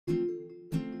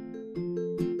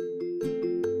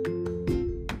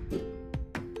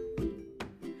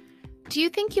Do you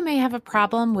think you may have a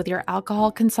problem with your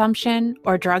alcohol consumption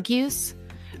or drug use?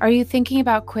 Are you thinking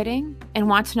about quitting and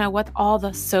want to know what all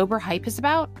the sober hype is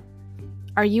about?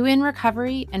 Are you in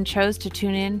recovery and chose to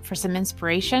tune in for some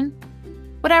inspiration?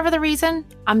 Whatever the reason,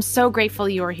 I'm so grateful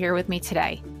you are here with me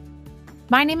today.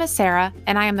 My name is Sarah,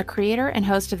 and I am the creator and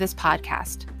host of this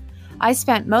podcast. I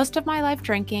spent most of my life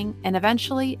drinking, and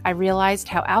eventually I realized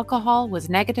how alcohol was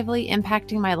negatively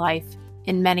impacting my life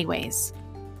in many ways.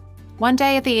 One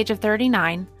day at the age of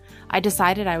 39, I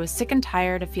decided I was sick and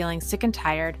tired of feeling sick and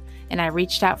tired, and I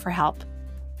reached out for help.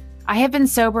 I have been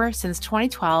sober since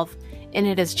 2012, and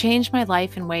it has changed my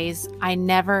life in ways I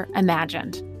never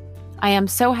imagined. I am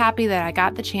so happy that I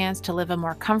got the chance to live a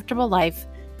more comfortable life,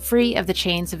 free of the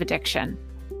chains of addiction.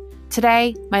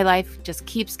 Today, my life just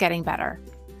keeps getting better.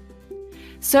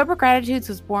 Sober Gratitudes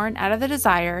was born out of the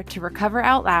desire to recover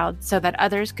out loud so that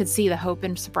others could see the hope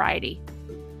in sobriety.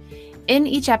 In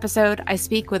each episode, I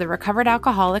speak with a recovered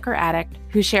alcoholic or addict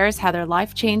who shares how their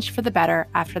life changed for the better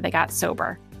after they got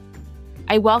sober.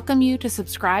 I welcome you to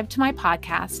subscribe to my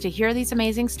podcast to hear these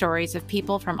amazing stories of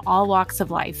people from all walks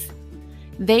of life.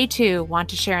 They too want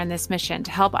to share in this mission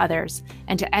to help others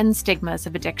and to end stigmas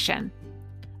of addiction.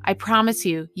 I promise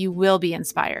you, you will be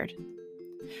inspired.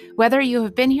 Whether you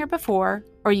have been here before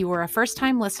or you were a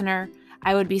first-time listener,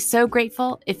 I would be so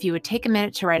grateful if you would take a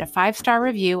minute to write a 5-star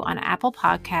review on Apple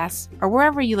Podcasts or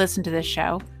wherever you listen to this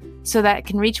show so that it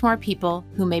can reach more people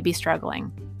who may be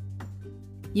struggling.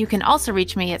 You can also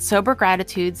reach me at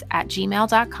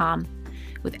sobergratitudes@gmail.com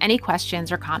with any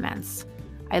questions or comments.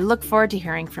 I look forward to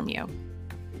hearing from you.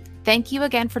 Thank you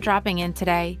again for dropping in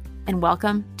today, and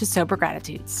welcome to Sober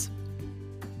Gratitudes.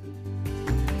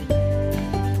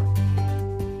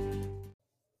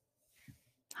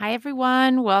 Hi,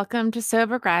 everyone. Welcome to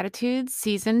Sober Gratitudes,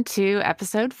 Season 2,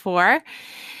 Episode 4.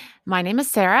 My name is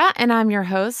Sarah, and I'm your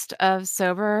host of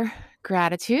Sober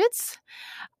Gratitudes.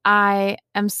 I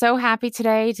am so happy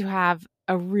today to have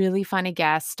a really funny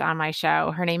guest on my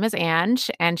show. Her name is Ange,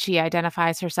 and she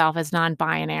identifies herself as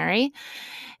non-binary.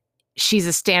 She's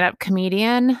a stand-up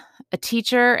comedian, a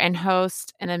teacher, and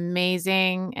hosts an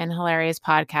amazing and hilarious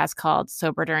podcast called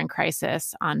Sober During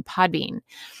Crisis on Podbean.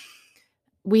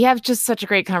 We have just such a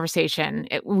great conversation.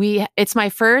 It's my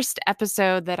first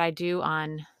episode that I do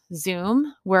on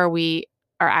Zoom where we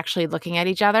are actually looking at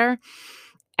each other,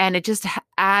 and it just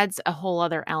adds a whole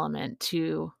other element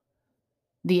to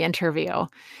the interview.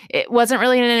 It wasn't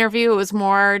really an interview. It was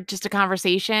more just a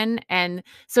conversation. And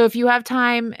so if you have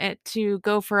time to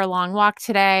go for a long walk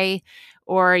today,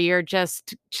 or you're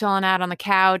just chilling out on the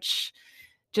couch,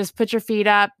 just put your feet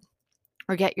up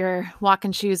or get your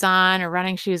walking shoes on or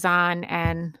running shoes on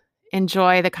and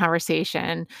enjoy the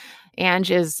conversation.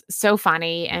 Ange is so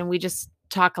funny, and we just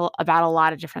talk about a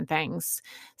lot of different things.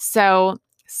 So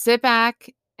sit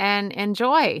back and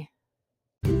enjoy.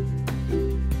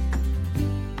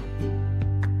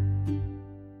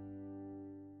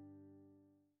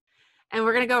 And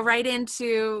we're going to go right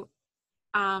into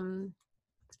Ange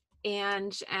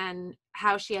and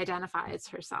how she identifies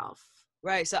herself.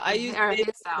 Right. So I use they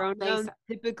pronouns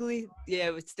typically.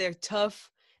 Yeah, they're tough,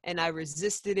 and I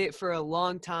resisted it for a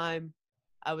long time.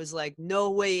 I was like, no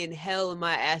way in hell am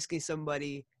I asking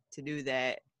somebody to do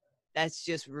that. That's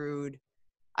just rude.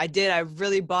 I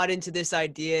really bought into this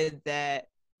idea that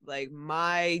like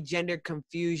my gender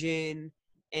confusion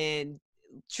and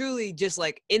truly just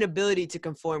like inability to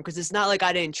conform, because it's not like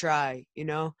I didn't try,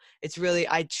 it's really,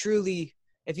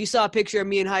 if you saw a picture of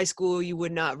me in high school, you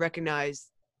would not recognize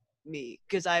me,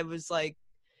 because I was like,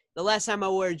 the last time I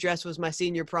wore a dress was my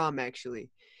senior prom actually,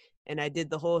 and I did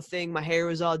the whole thing. My hair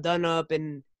was all done up,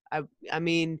 and I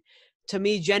mean, to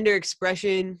me, gender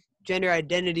expression, gender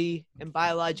identity, and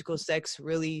biological sex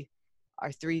really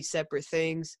are 3 separate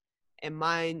things, and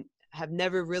mine have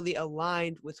never really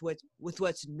aligned with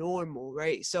what's normal,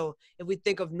 right? So if we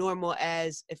think of normal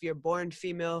as if you're born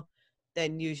female,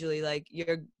 then usually like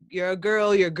you're a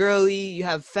girl, you're girly, you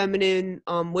have feminine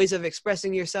ways of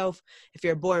expressing yourself. If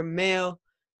you're born male,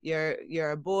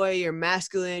 you're a boy, you're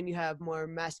masculine, you have more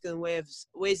masculine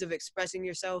ways of expressing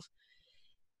yourself.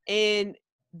 And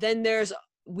then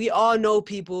we all know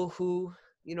people who,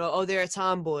 they're a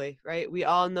tomboy, right? We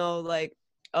all know like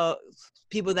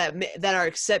people that are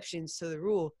exceptions to the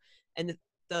rule. And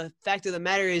the fact of the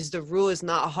matter is the rule is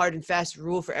not a hard and fast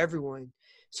rule for everyone.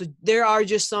 So there are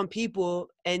just some people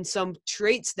and some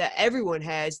traits that everyone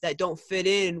has that don't fit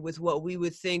in with what we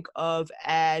would think of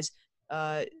as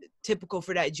typical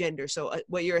for that gender. So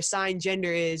what your assigned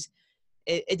gender is,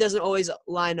 it doesn't always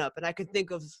line up. And I can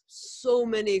think of so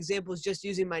many examples just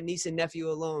using my niece and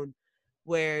nephew alone,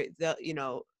 where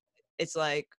it's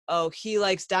like, oh, he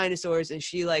likes dinosaurs and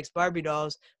she likes Barbie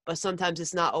dolls, but sometimes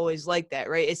it's not always like that,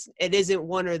 right? It isn't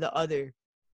one or the other.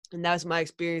 And that was my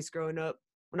experience growing up.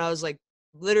 When I was like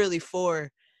literally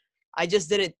 4, I just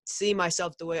didn't see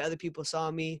myself the way other people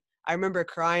saw me. I remember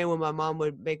crying when my mom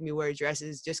would make me wear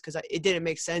dresses just because it didn't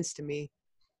make sense to me.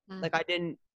 Like, I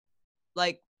didn't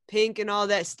like pink and all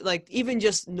that. Like, even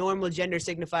just normal gender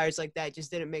signifiers like that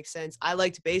just didn't make sense. I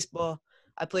liked baseball.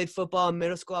 I played football in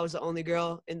middle school. I was the only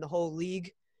girl in the whole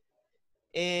league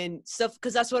and stuff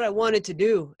because that's what I wanted to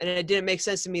do. And it didn't make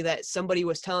sense to me that somebody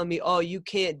was telling me, oh, you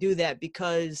can't do that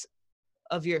because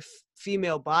of your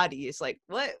female body. It's like,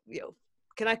 what? Yo,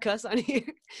 can I cuss on here?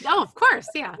 No, of course.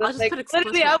 Yeah. I'll just like, put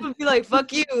explicit. literally, I would be like,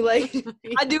 fuck you. Like,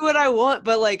 I do what I want,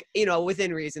 but like, you know,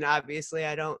 within reason, obviously.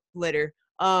 I don't litter.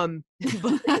 But,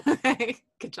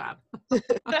 good job. You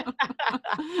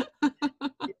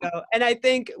know, and I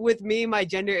think with me, my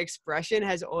gender expression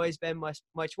has always been much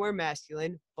more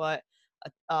masculine, but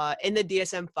in the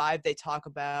DSM-5, they talk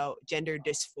about gender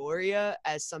dysphoria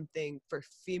as something for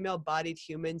female-bodied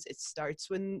humans. It starts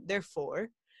when they're 4,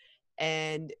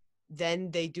 and then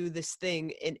they do this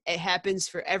thing, and it happens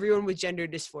for everyone with gender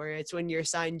dysphoria. It's when your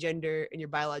assigned gender and your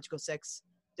biological sex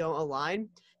don't align.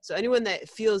 So anyone that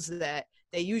feels that,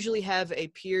 they usually have a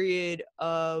period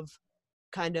of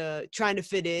kind of trying to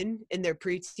fit in their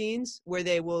preteens where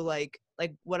they will like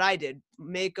what I did,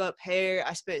 makeup, hair.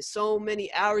 I spent so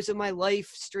many hours of my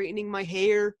life straightening my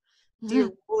hair. Dear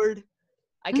Lord,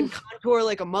 I can contour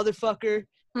like a motherfucker,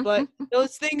 but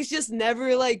those things just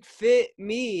never like fit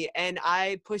me. And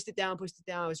I pushed it down.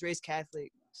 I was raised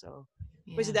Catholic, so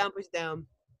pushed it down,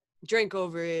 drank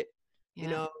over it. You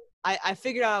know, I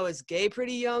figured out I was gay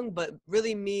pretty young, but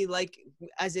really me, like,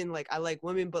 as in like I like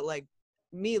women, but like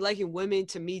me liking women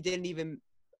to me didn't even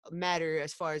matter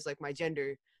as far as like my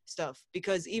gender stuff,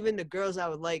 because even the girls I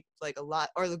would like a lot,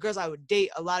 or the girls I would date,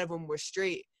 a lot of them were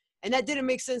straight, and that didn't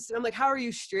make sense. I'm like, how are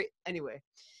you straight anyway?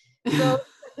 So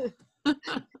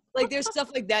like there's stuff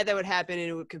like that would happen and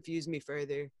it would confuse me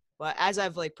further. But as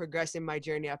I've like progressed in my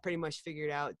journey, I pretty much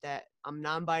figured out that I'm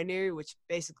non-binary, which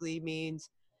basically means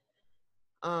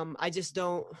I just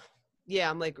don't,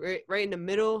 I'm like right in the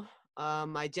middle.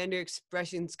 My gender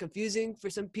expression's confusing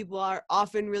for some people. Are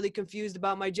often really confused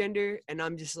about my gender, and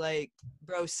I'm just like,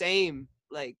 bro, same.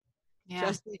 Like,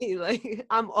 trust me, like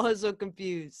I'm also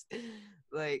confused.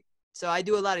 Like, so I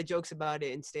do a lot of jokes about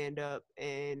it and stand up,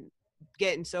 and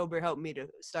getting sober helped me to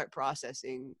start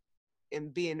processing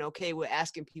and being okay with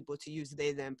asking people to use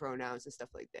they them pronouns and stuff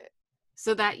like that.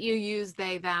 So that you use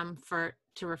they them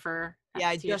to refer to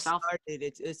I just yourself?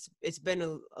 started. It's been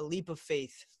a leap of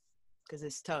faith because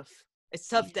it's tough. It's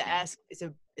tough to ask. It's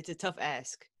a tough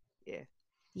ask.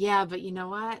 Yeah, but you know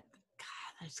what?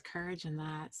 God, there's courage in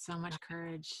that. So much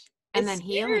courage. And then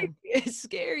scary. Healing. It's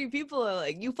scary. People are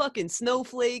like, you fucking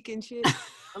snowflake and shit.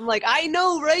 I'm like, I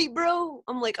know, right, bro?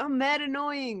 I'm like, I'm mad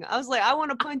annoying. I was like, I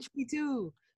want to punch me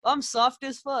too. I'm soft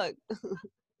as fuck.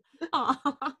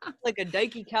 Like a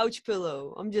dikey couch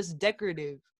pillow. I'm just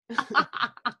decorative.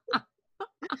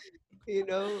 You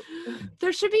know?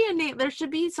 There should be a name. There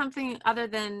should be something other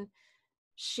than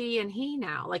she and he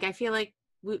now. Like, I feel like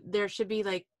there should be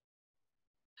like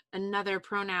another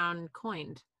pronoun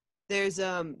coined. There's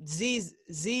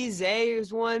Zay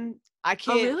is one. I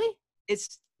can't. Oh, really?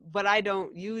 But I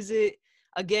don't use it.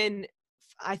 Again,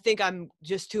 I think I'm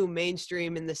just too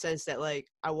mainstream in the sense that like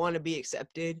I want to be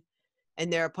accepted,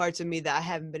 and there are parts of me that I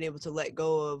haven't been able to let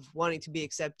go of wanting to be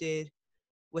accepted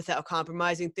without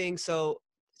compromising things. So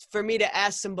for me to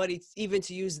ask somebody even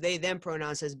to use they them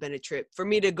pronouns has been a trip. For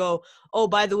me to go, oh,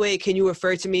 by the way, can you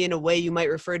refer to me in a way you might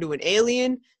refer to an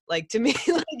alien? Like, to me,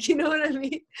 like, you know what I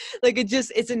mean? Like,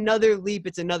 it's another leap.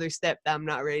 It's another step that I'm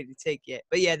not ready to take yet.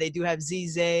 But yeah, they do have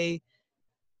Zay.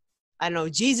 I don't know.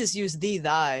 Jesus used thee,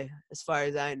 thy, as far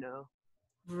as I know.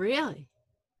 Really?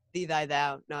 Thee, thy,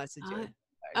 thou. No, it's a joke.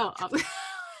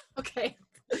 Okay.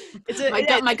 It's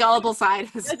my gullible side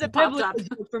has that's a popped up.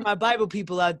 For my Bible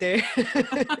people out there.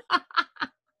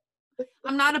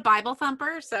 I'm not a Bible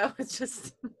thumper, so it's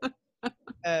just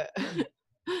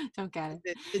don't get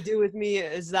it. To do with me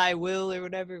as thy will or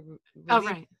whatever. Oh,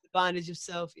 right. The bondage of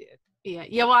self.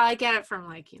 Yeah. Well, I get it from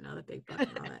like, the big book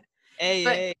and all that.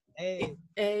 Hey.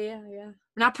 Yeah.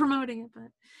 Not promoting it,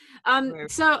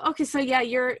 but so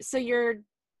you're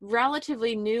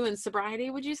relatively new in sobriety,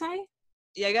 would you say?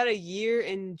 Yeah, I got a year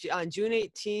on June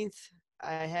 18th.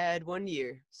 I had 1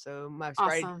 year. So my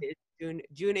sobriety is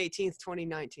June 18th,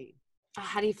 2019.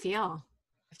 How do you feel?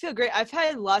 I feel great. I've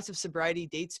had lots of sobriety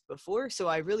dates before, so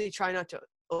I really try not to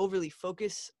overly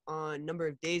focus on number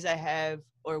of days I have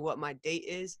or what my date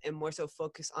is, and more so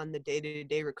focus on the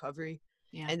day-to-day recovery.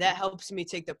 Yeah. And that helps me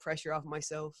take the pressure off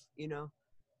myself, you know,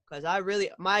 because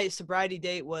my sobriety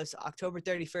date was October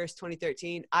 31st,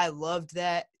 2013. I loved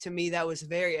that. To me, that was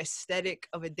very aesthetic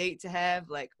of a date to have.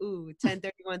 Like, ooh,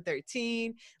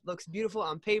 10/31/13 looks beautiful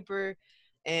on paper.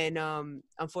 And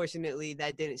unfortunately,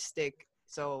 that didn't stick.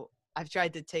 So I've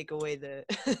tried to take away the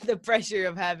the pressure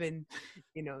of having,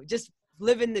 you know, just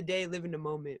living the day, living the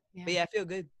moment. Yeah. But yeah, I feel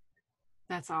good.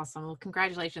 That's awesome. Well,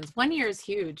 congratulations. 1 year is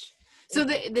huge. So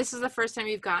this is the first time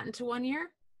you've gotten to 1 year?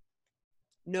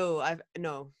 No,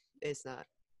 it's not.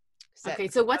 Set. Okay,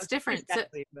 so what's different?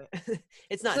 Exactly, but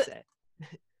it's not set.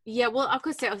 Yeah, well, of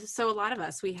course, so a lot of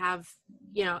us, we have,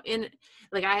 you know,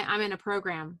 I'm in a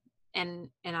program, and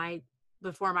I,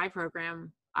 before my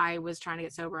program, I was trying to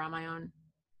get sober on my own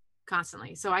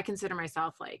constantly. So I consider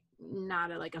myself like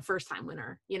not a first time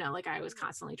winner, you know, like I was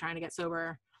constantly trying to get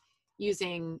sober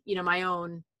using, you know, my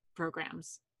own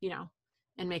programs, you know,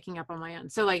 and making up on my own.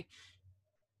 So like,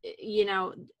 you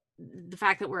know, the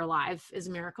fact that we're alive is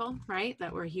a miracle, right?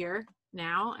 That we're here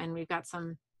now and we've got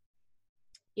some,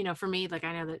 you know, for me, like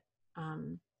I know that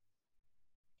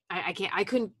I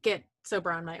couldn't get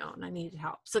sober on my own. I needed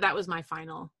help. So that was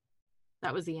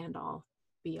that was the end all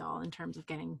be all in terms of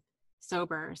getting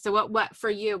sober. So what for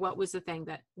you, what was the thing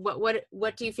that,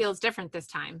 what do you feel is different this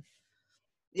time?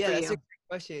 Yeah, that's a great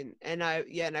question. And I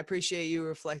appreciate you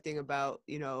reflecting about,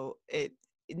 you know, it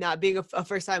not being a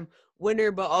first time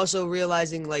winner, but also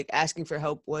realizing like asking for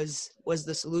help was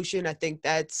the solution. I think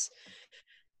that's,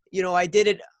 you know, I did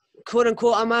it quote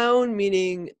unquote on my own,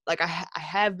 meaning like I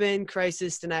have been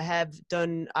crisis and I have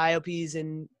done IOPs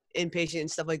and inpatient and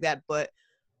stuff like that. But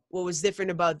what was different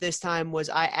about this time was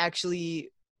I actually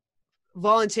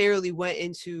voluntarily went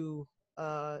into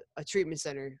a treatment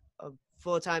center, a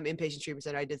full-time inpatient treatment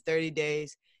center. I did 30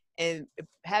 days, and it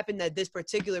happened that this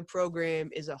particular program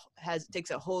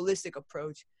takes a holistic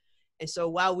approach. And so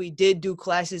while we did do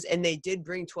classes and they did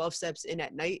bring 12 steps in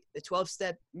at night, the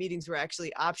 12-step meetings were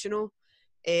actually optional,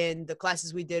 and the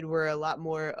classes we did were a lot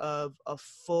more of a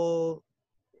full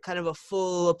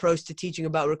approach to teaching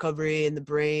about recovery and the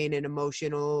brain and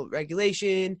emotional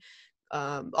regulation.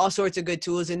 All sorts of good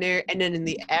tools in there. And then in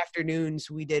the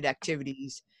afternoons, we did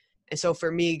activities. And so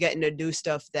for me, getting to do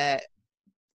stuff that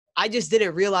I just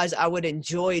didn't realize I would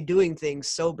enjoy doing things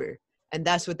sober. And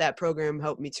that's what that program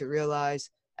helped me to realize,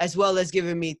 as well as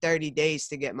giving me 30 days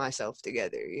to get myself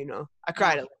together. You know, I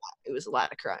cried a lot. It was a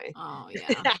lot of crying. Oh, yeah.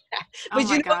 But oh,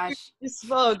 my gosh.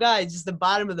 Oh, God, just the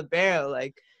bottom of the barrel.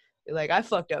 Like I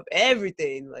fucked up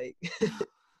everything. Like,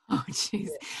 oh, jeez.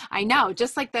 I know.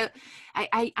 Just like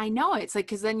I know it's like,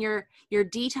 cause then you're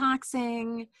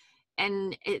detoxing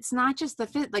and it's not just the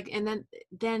fit, like, and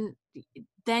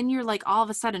then you're like all of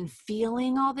a sudden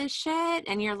feeling all this shit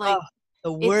and you're like,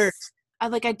 the worst. I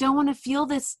don't want to feel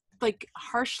this like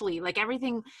harshly, like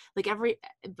everything, like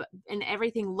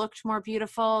everything looked more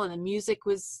beautiful and the music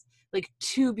was like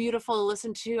too beautiful to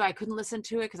listen to. I couldn't listen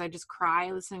to it because I just cry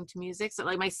listening to music. So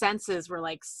like my senses were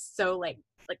like so like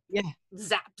yeah,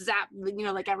 zap, you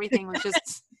know, like everything was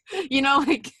just, you know,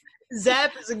 like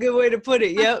zap is a good way to put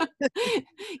it. Yep.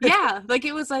 yeah. Like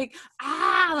it was like,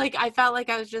 like I felt like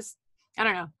I was just, I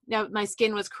don't know. Now my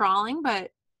skin was crawling,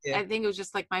 but yeah. I think it was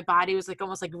just like my body was like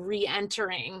almost like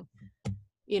re-entering,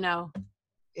 you know,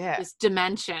 this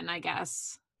dimension, I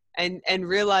guess. And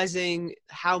realizing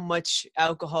how much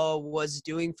alcohol was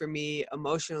doing for me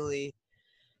emotionally,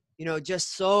 you know,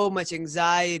 just so much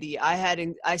anxiety.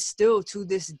 I still to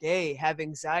this day have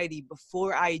anxiety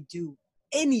before I do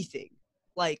anything,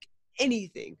 like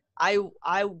anything. I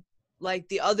like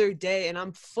the other day, and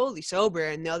I'm fully sober,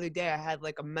 and the other day I had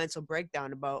like a mental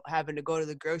breakdown about having to go to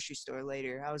the grocery store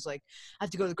later. I was like, I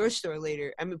have to go to the grocery store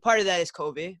later. I mean, part of that is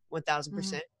COVID,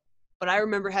 1000%. But I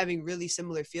remember having really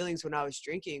similar feelings when I was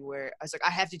drinking, where I was like, I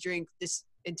have to drink this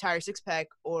entire 6-pack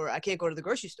or I can't go to the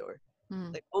grocery store.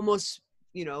 Like almost,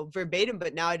 you know, verbatim,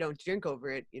 but now I don't drink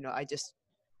over it. You know, I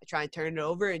try and turn it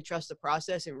over and trust the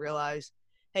process and realize,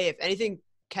 hey, if anything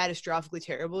catastrophically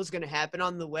terrible is going to happen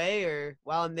on the way or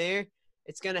while I'm there,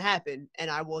 it's going to happen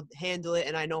and I will handle it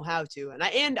and I know how to. And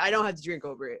I don't have to drink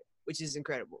over it, which is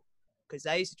incredible. Because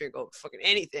I used to drink over fucking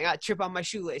anything. I'd trip on my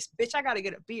shoelace. Bitch, I got to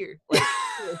get a beer. Like,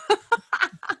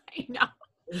 I know.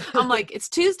 I'm like, it's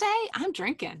Tuesday. I'm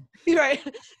drinking. Right.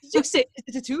 Just say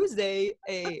it's a Tuesday.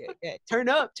 Hey, turn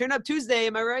up Tuesday.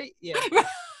 Am I right? Yeah.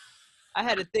 I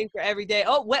had a thing for every day.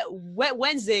 Oh, wet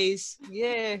Wednesdays.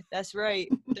 Yeah, that's right.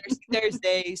 Thirsty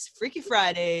Thursdays. Freaky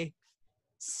Friday.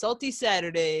 Salty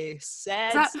Saturday.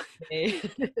 Sad Sunday.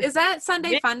 Is that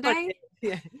Sunday Fun Day?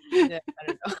 Yeah, I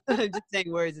don't know. I'm just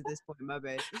saying words at this point. My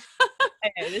bad.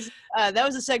 Hey, that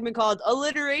was a segment called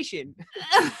Alliteration.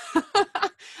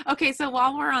 Okay, so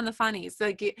while we're on the funnies,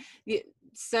 like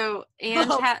so Ange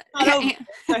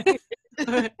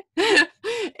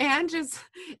Ange is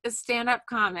a stand-up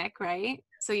comic, right?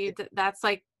 So that's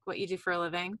like what you do for a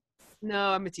living? No,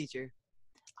 I'm a teacher.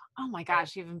 Oh my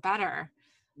gosh, even better.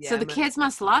 Yeah, so the kids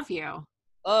must love you.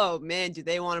 Oh man, do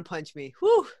they want to punch me?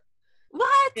 Whew.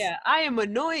 What? Yeah, I am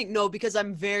annoying. No, because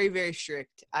I'm very, very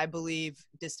strict. I believe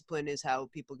discipline is how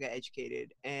people get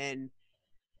educated, and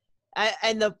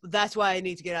that's why I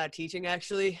need to get out of teaching.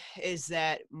 Actually, is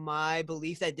that my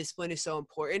belief that discipline is so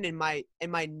important, and my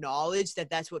knowledge that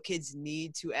that's what kids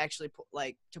need to actually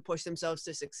to push themselves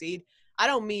to succeed. I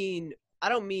don't mean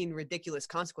ridiculous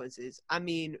consequences. I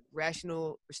mean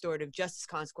rational, restorative justice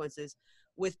consequences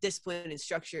with discipline and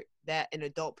structure that an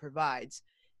adult provides.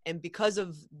 And because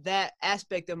of that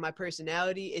aspect of my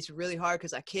personality, it's really hard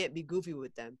because I can't be goofy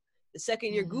with them. The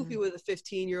second you're goofy with a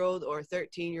 15-year-old or a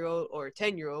 13-year-old or a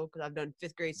 10-year-old, because I've done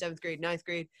 5th grade, 7th grade, 9th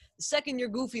grade, the second you're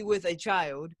goofy with a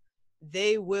child,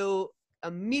 they will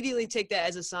immediately take that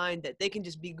as a sign that they can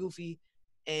just be goofy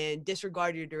and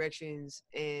disregard your directions.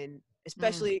 And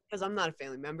especially because I'm not a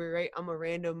family member, right? I'm a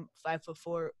random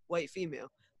 5'4" white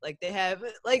female.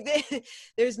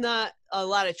 There's not a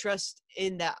lot of trust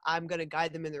in that I'm gonna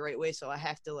guide them in the right way, so I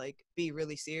have to be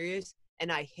really serious.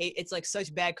 And I hate it's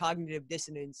such bad cognitive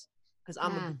dissonance because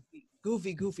I'm a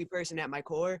goofy person at my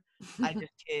core. I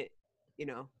just can't,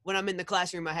 when I'm in the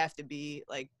classroom, I have to be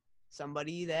like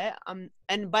somebody that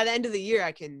and by the end of the year,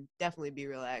 I can definitely be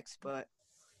relaxed, but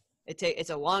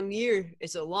it's a long year.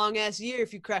 It's a long ass year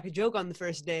if you crack a joke on the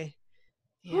first day.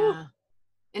 Yeah. Whew.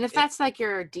 And if that's like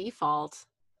your default,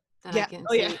 then I can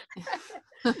see.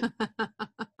 Yeah.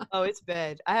 Oh, it's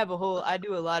bad. I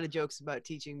do a lot of jokes about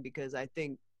teaching because I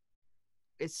think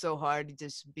it's so hard to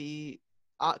just be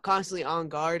constantly on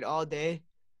guard all day.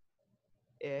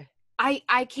 Yeah.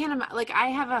 I can't imagine. Like, I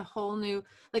have a whole new,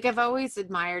 I've always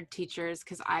admired teachers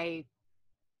because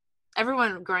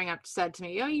everyone growing up said to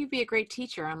me, "Oh, you'd be a great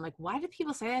teacher." I'm like, why do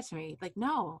people say that to me? Like,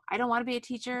 no, I don't want to be a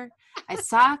teacher. I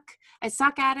suck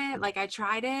at it. Like, I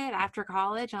tried it after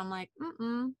college. I'm like,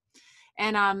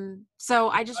 And so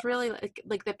I just really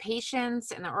like the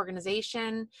patience and the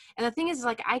organization. And the thing is,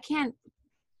 I can't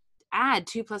add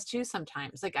 2 + 2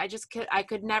 sometimes. Like, I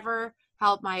could never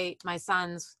help my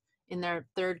sons in their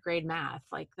 3rd grade math.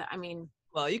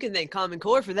 Well, you can thank Common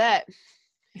Core for that.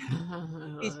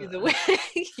 Teach you the way.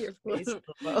 Your face.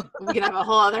 We could have a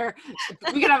whole other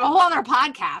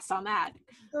podcast on that.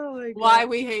 Oh my God. Why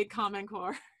we hate Common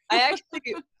Core. I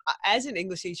actually, as an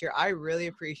English teacher, I really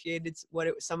appreciated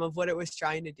some of what it was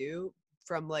trying to do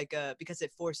from because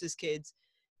it forces kids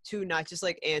to not just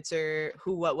answer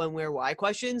who, what, when, where, why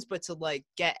questions, but to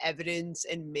get evidence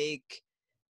and make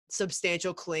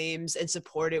substantial claims and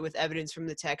support it with evidence from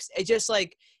the text. It just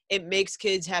it makes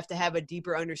kids have to have a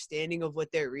deeper understanding of what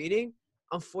they're reading.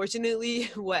 Unfortunately,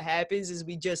 what happens is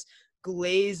we just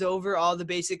glaze over all the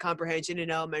basic comprehension in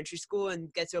elementary school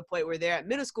and get to a point where they're at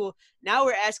middle school. Now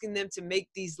we're asking them to make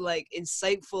these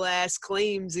insightful ass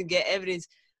claims and get evidence,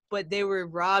 but they were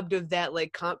robbed of that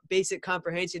basic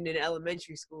comprehension in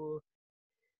elementary school.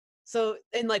 So,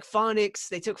 and phonics,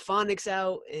 they took phonics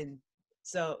out, and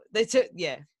so they took,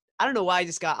 I don't know why I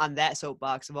just got on that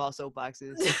soapbox of all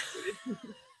soapboxes.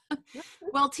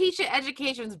 Well,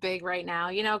 education's big right now,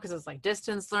 because it's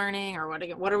distance learning, or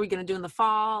what are we going to do in the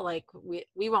fall?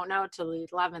 We won't know till the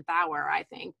 11th hour, I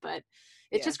think, but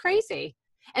it's just crazy.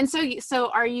 And so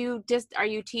are you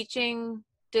teaching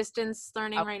distance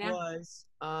learning right now?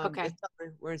 Okay.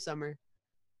 We're in summer.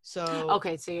 So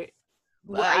okay, so you're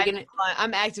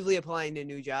I'm actively applying to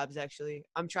new jobs. Actually,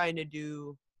 I'm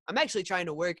actually trying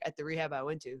to work at the rehab I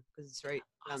went to because it's right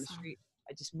down the street.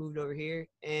 I just moved over here,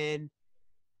 and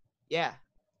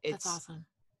that's awesome.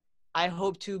 I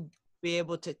hope to be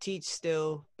able to teach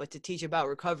still, but to teach about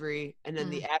recovery, and then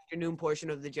the afternoon portion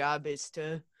of the job is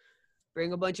to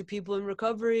bring a bunch of people in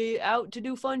recovery out to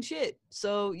do fun shit.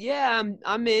 So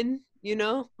I'm in.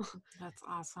 That's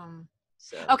awesome.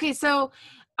 So. Okay, so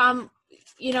I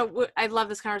love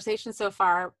this conversation so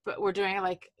far, but we're doing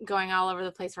it going all over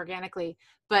the place organically.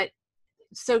 But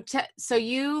so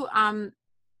you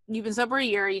you've been sober a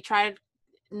year. You tried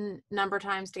number of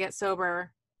times to get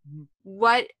sober.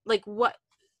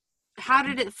 How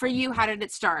did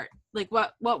it start?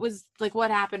 What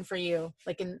happened for you?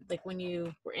 When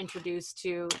you were introduced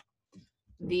to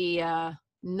the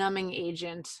numbing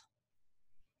agent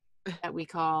that we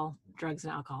call drugs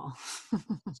and alcohol.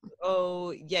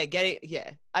 Oh yeah,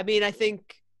 I mean, I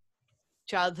think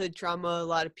childhood trauma a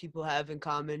lot of people have in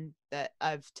common that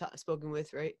I've spoken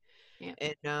with, right? Yeah.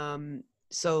 And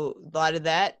so a lot of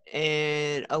that,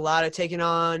 and a lot of taking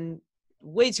on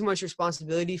way too much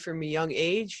responsibility from a young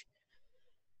age,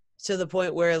 to the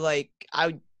point where like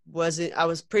I was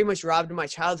pretty much robbed of my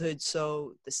childhood.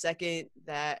 So the second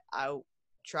that I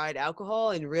tried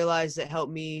alcohol and realized it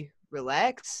helped me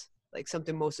relax, like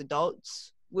something most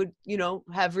adults would,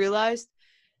 have realized,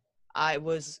 I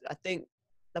think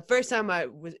the first time I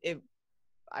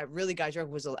really got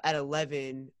drunk was at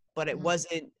 11, but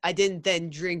I didn't then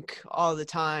drink all the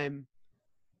time.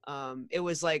 It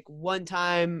was like one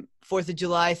time, 4th of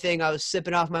July thing, I was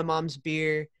sipping off my mom's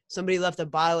beer. Somebody left a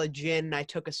bottle of gin and I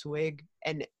took a swig.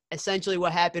 And essentially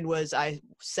what happened was I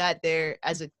sat there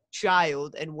as a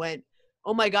child and went,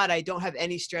 oh my God, I don't have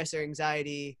any stress or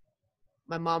anxiety.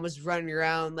 My mom was running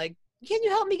around like, can you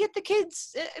help me get the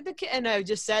kids? And I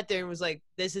just sat there and was like,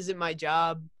 this isn't my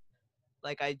job.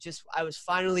 Like I was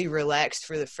finally relaxed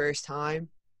for the first time.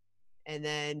 And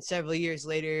then several years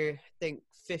later, I think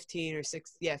 15 or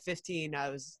 15,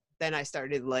 I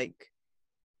started like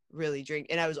really drink,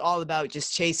 and I was all about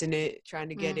just chasing it, trying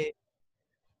to get it.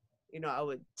 I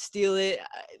would steal it,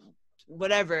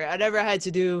 whatever I had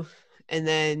to do. And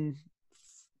then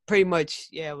pretty much,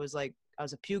 it was like I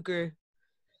was a puker.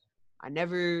 I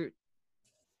never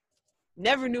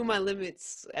knew my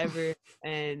limits ever.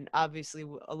 And obviously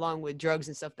along with drugs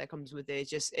and stuff that comes with it, it's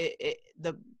just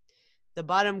the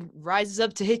bottom rises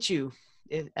up to hit you,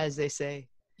 as they say.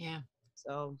 Yeah.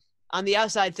 So on the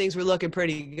outside, things were looking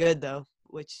pretty good though,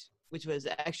 which was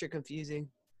extra confusing.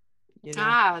 So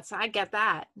I get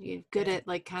that. You're good at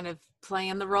like kind of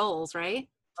playing the roles, right?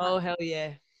 Oh, hell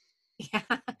yeah. Yeah.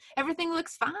 Everything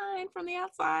looks fine from the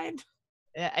outside.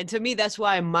 Yeah, and to me, that's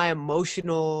why my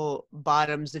emotional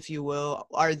bottoms, if you will,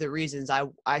 are the reasons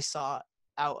I sought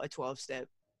out a 12-step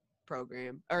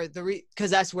program, or because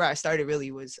that's where I started.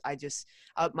 Really was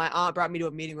my aunt brought me to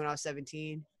a meeting when I was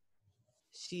 17.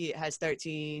 She has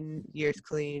 13 years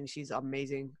clean. She's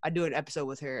amazing. I do an episode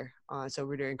with her on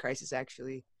Sober During Crisis,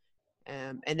 actually.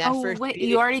 And that first meeting,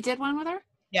 you already did one with her?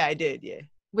 Yeah, I did. Yeah.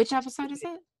 Which episode is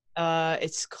it?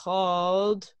 It's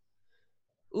called.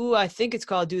 I think it's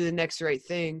called "Do the Next Right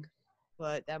Thing,"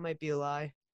 but that might be a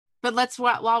lie. But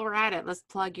while we're at it, let's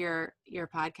plug your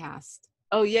podcast.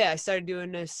 Oh yeah, I started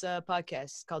doing this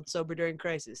podcast called Sober During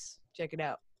Crisis. Check it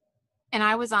out. And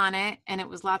I was on it, and it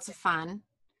was lots of fun.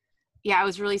 Yeah, I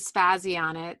was really spazzy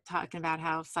on it, talking about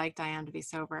how psyched I am to be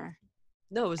sober.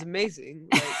 No, it was amazing.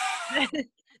 Like,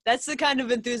 that's the kind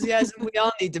of enthusiasm we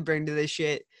all need to bring to this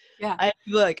shit. Yeah. I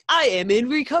am in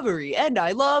recovery, and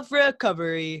I love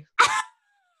recovery.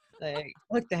 Like,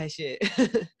 fuck that shit.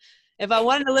 If I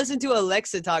wanted to listen to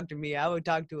Alexa talk to me, I would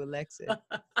talk to Alexa.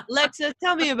 Alexa,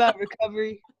 tell me about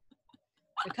recovery.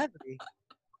 Recovery?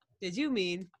 Did you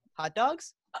mean hot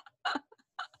dogs?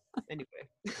 Anyway.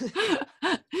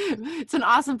 It's an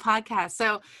awesome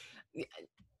podcast.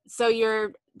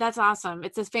 That's awesome.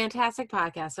 It's a fantastic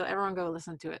podcast. So everyone go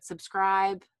listen to it.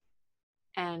 Subscribe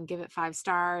and give it 5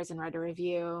 stars and write a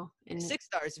review. And 6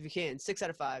 stars if you can. 6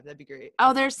 out of 5. That'd be great.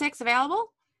 Oh, there's 6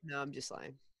 available? No, I'm just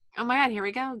lying. Oh my God, here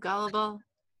we go. Gullible.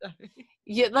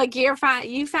 You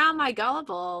found my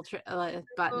gullible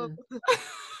button.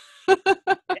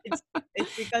 It's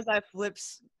because I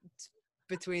flips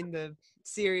between the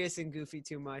serious and goofy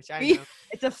too much. I know.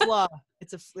 It's a flaw.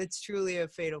 It's truly a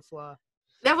fatal flaw.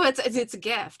 No, it's a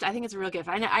gift. I think it's a real gift.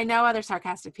 I know other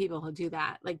sarcastic people who do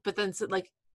that.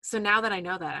 So now that I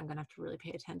know that, I'm gonna have to really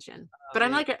pay attention. But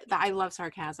I'm I love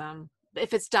sarcasm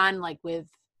if it's done with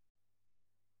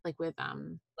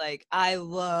I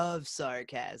love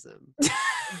sarcasm.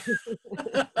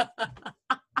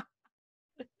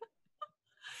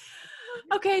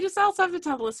 Okay, just also have to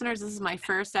tell the listeners this is my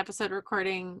first episode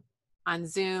recording on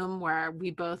Zoom where we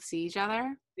both see each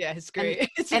other. Yeah, it's great.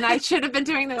 And I should have been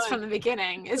doing this from the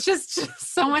beginning. It's just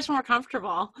so much more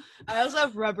comfortable. I also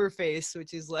have rubber face,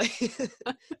 which is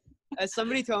as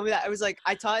somebody told me that,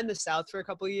 I taught in the South for a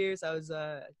couple of years. I was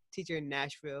a teacher in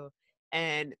Nashville.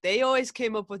 And they always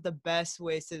came up with the best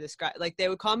ways to describe, they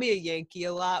would call me a Yankee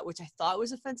a lot, which I thought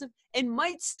was offensive and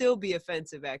might still be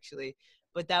offensive actually.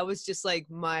 But that was just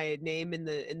my name in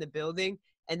the building.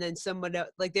 And then someone else,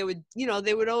 they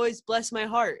would always bless my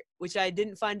heart, which I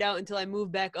didn't find out until I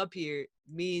moved back up here,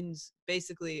 means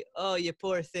basically, oh, you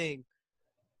poor thing.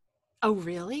 Oh,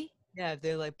 really? Yeah.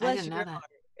 They're bless your heart.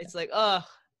 It's oh.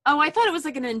 Oh, I thought it was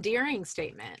an endearing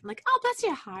statement. Oh, bless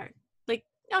your heart.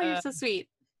 Oh, you're so sweet.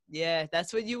 Yeah,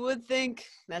 that's what you would think.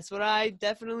 That's what I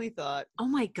definitely thought. Oh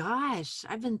my gosh,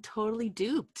 I've been totally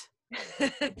duped.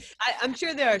 I'm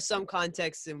sure there are some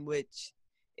contexts in which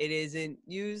it isn't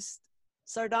used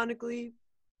sardonically,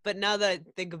 but now that I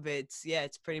think of it,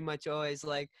 it's pretty much always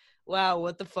wow,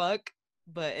 what the fuck,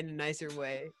 but in a nicer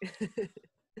way.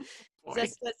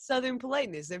 That's Southern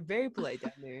politeness. They're very polite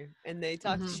down there, and they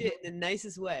talk shit in the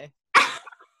nicest way.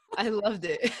 I loved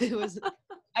it. It was.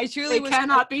 I truly they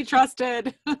cannot be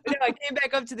trusted. I came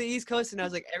back up to the East Coast, and I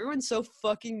was like, everyone's so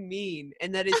fucking mean,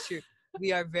 and that is true.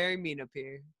 We are very mean up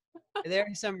here. There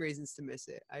are some reasons to miss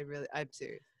it. I'm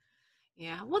serious.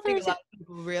 Yeah, well, I think a lot of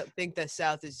people think the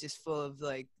South is just full of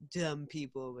like dumb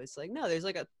people. But it's like, no, there's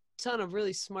like a ton of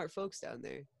really smart folks down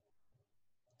there.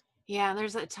 Yeah,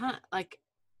 there's a ton. Like,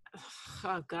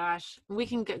 oh gosh, we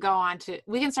can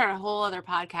start a whole other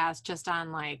podcast just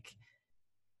on like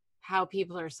how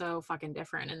people are so fucking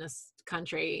different in this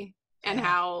country, and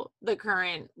how the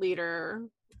current leader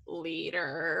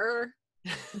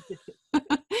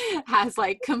has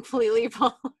like completely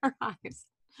polarized.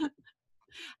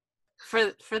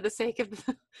 For the sake of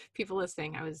the people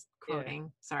listening, I was quoting. Yeah.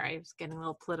 Sorry, I was getting a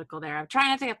little political there. I'm trying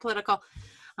not to get political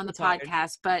on the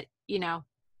podcast, but you know,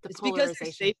 it's because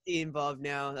there's safety involved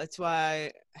now. That's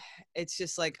why it's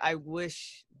just like, I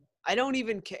wish, I don't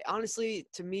even care. Honestly,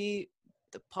 to me,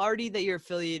 the party that you're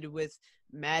affiliated with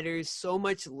matters so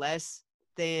much less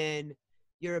than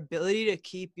your ability to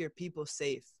keep your people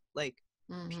safe. Like,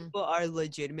 people are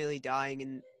legitimately dying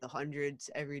in the hundreds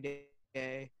every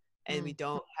day. And we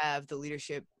don't have the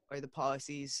leadership or the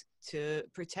policies to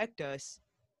protect us.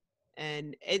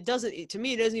 And to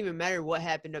me, it doesn't even matter what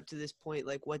happened up to this point,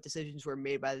 like what decisions were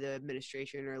made by the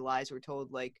administration or lies were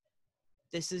told. Like,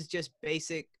 this is just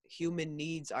basic human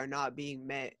needs are not being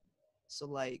met. So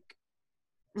like,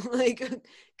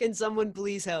 can someone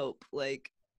please help? Like,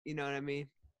 you know what I mean?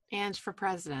 And for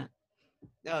president.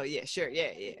 Oh yeah, sure. Yeah.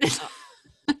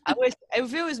 I wish,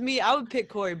 if it was me, I would pick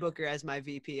Cory Booker as my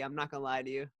VP. I'm not gonna lie to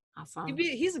you. Awesome.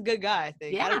 He's a good guy, I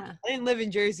think. Yeah. I didn't live in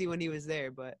Jersey when he was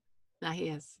there, but no, he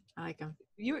is. I like him.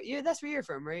 That's where you're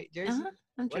from, right? Jersey.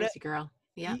 I'm Jersey girl.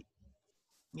 Yeah.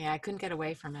 Yeah, I couldn't get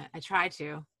away from it. I tried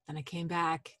to, then I came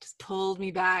back. Just pulled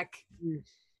me back.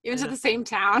 Even to the same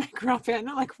town I grew up in.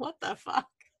 I'm like, what the fuck?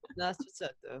 No, that's what's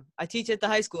up, though. I teach at the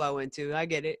high school I went to. I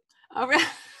get it. Oh, really?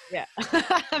 Yeah.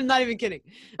 I'm not even kidding.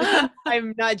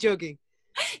 I'm not joking.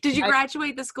 Did you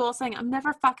graduate the school saying, I'm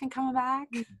never fucking coming back?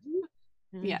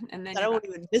 Yeah, and then I don't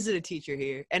even visit a teacher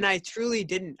here, and I truly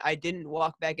didn't. I didn't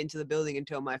walk back into the building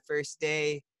until my first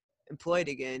day employed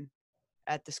again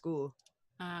at the school.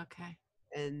 Okay.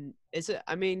 And so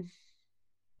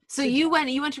you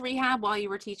went to rehab while you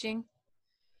were teaching?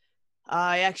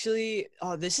 I actually.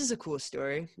 Oh, this is a cool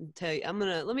story. I'll tell you.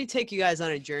 Let me take you guys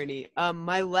on a journey.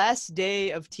 My last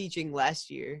day of teaching last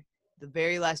year, the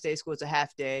very last day of school, it's a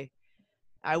half day.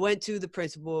 I went to the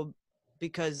principal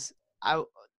because I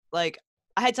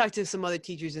had talked to some other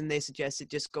teachers and they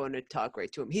suggested just going to talk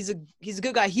right to him. He's a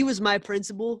good guy. He was my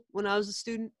principal when I was a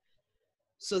student,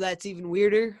 so that's even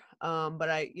weirder.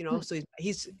 But so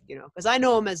he's because I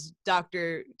know him as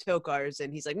Dr. Tokars,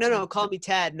 and he's like, no, call me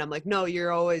Tad, and I'm like, no,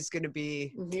 you're always gonna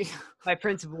be my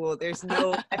principal. There's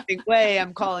no effing way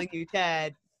I'm calling you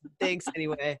Tad. Thanks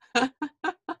anyway.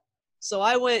 So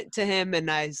I went to him and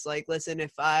I was like, listen,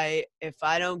 if I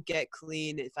don't get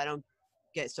clean, if I don't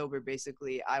get sober,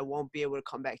 basically, I won't be able to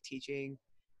come back teaching.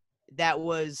 That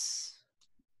was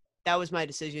my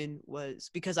decision,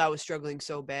 was because I was struggling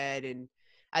so bad. And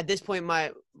at this point,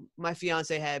 my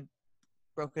fiance had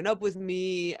broken up with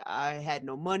me. I had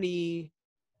no money.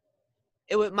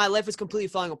 My life was completely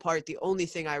falling apart. The only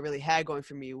thing I really had going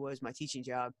for me was my teaching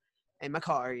job and my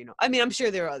car, I'm sure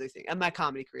there are other things, and my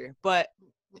comedy career, but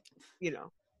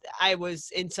I was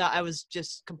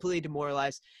just completely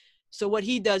demoralized. So what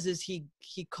he does is he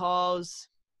calls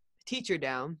a teacher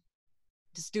down,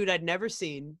 this dude I'd never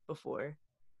seen before,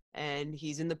 and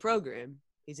he's in the program.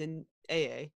 He's in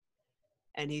AA,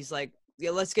 and he's like,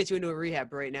 yeah, let's get you into a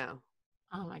rehab right now.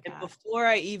 Oh my God. And before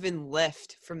I even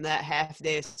left from that half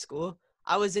day of school,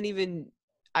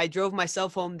 I drove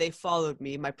myself home. They followed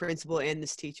me, my principal and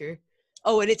this teacher.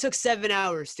 Oh, and it took 7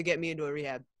 hours to get me into a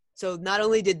rehab. So not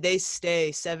only did they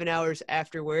stay 7 hours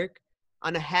after work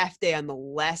on a half day on the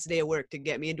last day of work to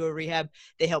get me into a rehab,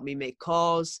 they helped me make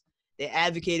calls. They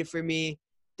advocated for me.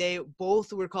 They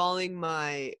both were calling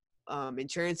my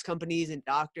insurance companies and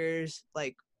doctors,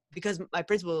 because my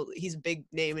principal, he's a big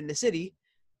name in the city.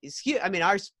 He's huge.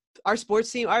 Our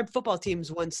sports team, our football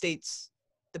team's won states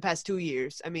the past 2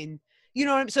 years.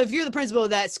 So if you're the principal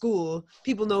of that school,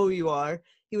 people know who you are.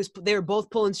 They were both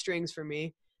pulling strings for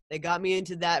me. They got me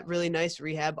into that really nice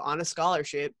rehab on a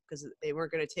scholarship because they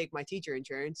weren't going to take my teacher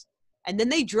insurance. And then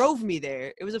they drove me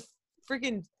there. It was a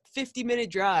freaking 50-minute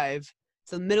drive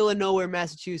to the middle of nowhere,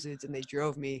 Massachusetts, and they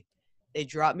drove me. They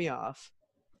dropped me off.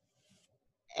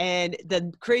 And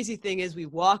the crazy thing is, we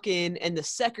walk in, and the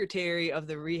secretary of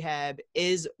the rehab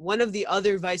is one of the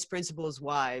other vice principal's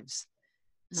wives.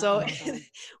 So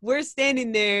we're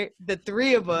standing there, the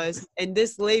three of us, and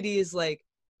this lady is like,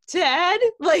 Chad,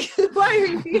 like, why are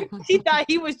you here? She thought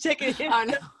he was checking him. Oh,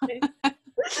 no.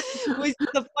 Which is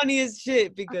the funniest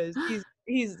shit because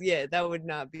he's that would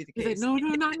not be the case. He's like,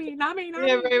 no, not me.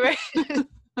 Yeah, right.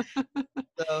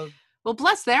 So, well,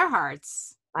 bless their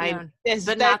hearts. Yes,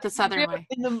 but not the Southern way.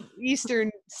 In the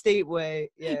Eastern state way.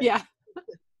 Yeah. Yeah.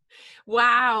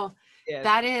 Wow. Yeah.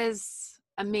 That is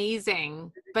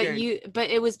amazing. But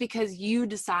it was because you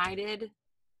decided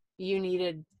you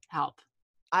needed help.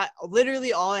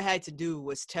 Literally all I had to do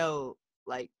was tell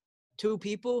like 2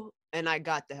 people and I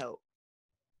got the help.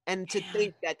 And to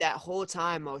think that whole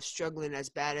time I was struggling as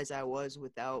bad as I was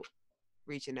without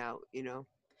reaching out,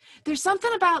 There's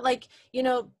something about like,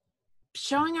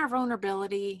 showing our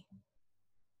vulnerability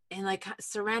and like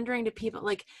surrendering to people.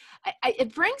 Like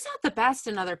it brings out the best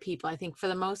in other people, I think, for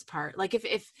the most part. Like if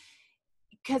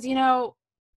because,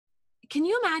 can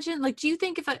you imagine, like, do you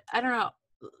think I don't know,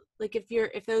 like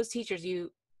if those teachers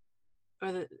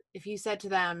if you said to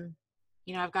them,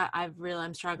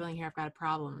 I'm struggling here, I've got a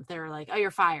problem. They were like, oh,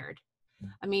 you're fired.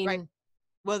 I mean, right.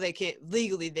 Well, they can't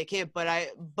legally, they can't, but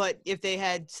if they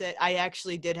had said, I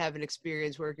actually did have an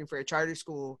experience working for a charter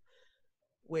school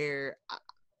where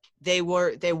they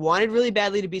wanted really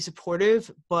badly to be supportive,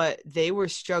 but they were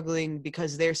struggling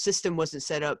because their system wasn't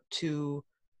set up to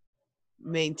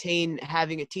maintain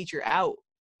having a teacher out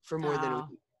for more than a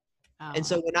week. And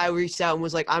so when I reached out and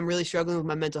was like, I'm really struggling with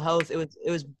my mental health, it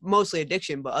was mostly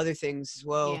addiction, but other things as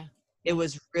well. Yeah. It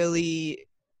was really,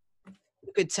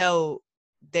 you could tell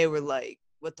they were like,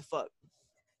 what the fuck?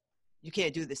 You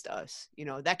can't do this to us.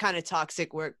 That kind of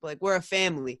toxic work. Like, we're a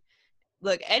family.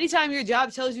 Look, anytime your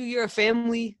job tells you you're a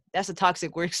family, that's a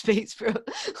toxic workspace, bro.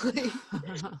 Like,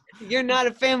 you're not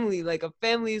a family. Like, a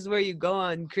family is where you go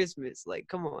on Christmas. Like,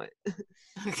 come on.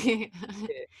 Yeah.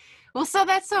 Well, so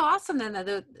that's so awesome then.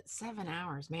 The 7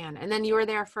 hours, man. And then you were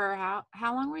there for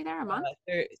how long were you there? A month?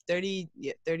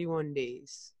 31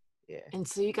 days. Yeah. And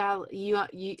so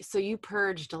you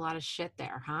purged a lot of shit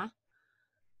there, huh?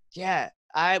 Yeah.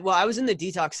 I was in the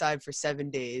detox side for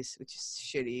 7 days, which is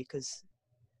shitty because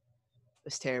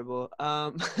it's terrible.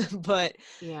 But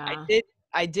yeah,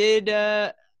 I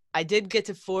did get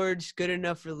to forge good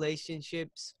enough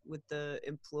relationships with the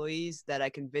employees that I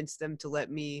convinced them to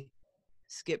let me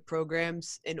skip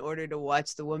programs in order to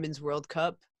watch the Women's World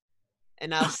Cup.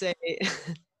 And I'll say,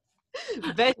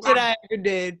 best shit I ever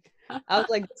did. I was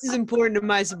like, this is important to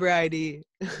my sobriety.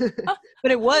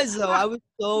 But it was, though. I was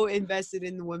so invested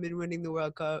in the women winning the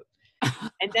World Cup.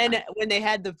 And then when they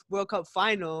had the World Cup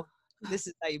final, this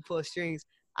is how you pull strings,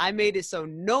 I made it so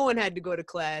no one had to go to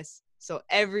class, so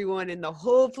everyone in the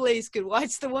whole place could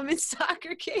watch the women's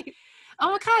soccer game.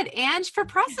 Oh my God, Ange for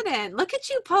president. Look at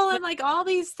you pulling like all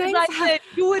these things. I said,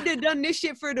 you would have done this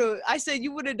shit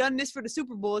you would have done this for the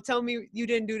Super Bowl. Tell me you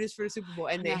didn't do this for the Super Bowl.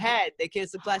 And they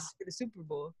canceled classes for the Super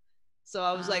Bowl. So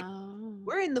I was like,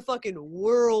 we're in the fucking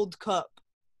World Cup.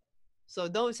 So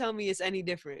don't tell me it's any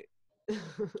different.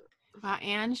 Wow,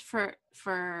 Ange for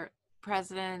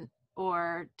president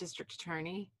or district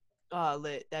attorney. Oh,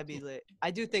 lit. That'd be lit.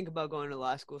 I do think about going to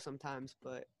law school sometimes,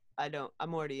 but I don't.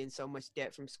 I'm already in so much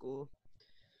debt from school.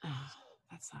 Oh,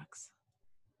 that sucks.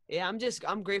 Yeah,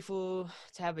 I'm grateful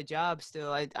to have a job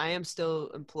still. I am still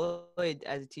employed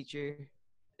as a teacher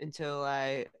until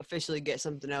I officially get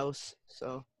something else.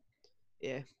 So,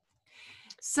 yeah.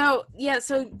 So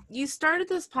you started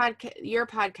this your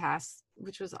podcast,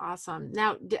 which was awesome.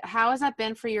 Now, how has that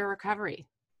been for your recovery?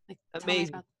 Like,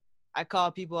 amazing. I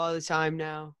call people all the time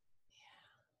now.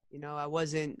 Yeah. I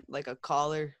wasn't like a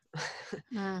caller.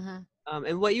 Mm-hmm.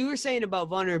 And what you were saying about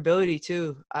vulnerability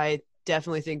too, I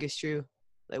definitely think is true.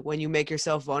 Like, when you make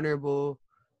yourself vulnerable,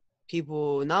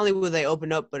 people, not only will they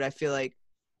open up, but I feel like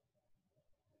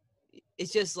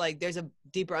it's just like there's a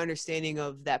deeper understanding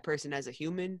of that person as a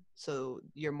human. So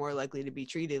you're more likely to be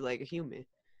treated like a human.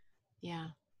 Yeah.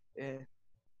 Yeah.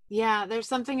 Yeah. There's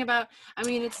something about,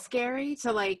 it's scary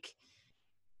to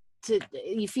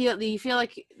you feel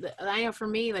like, I know for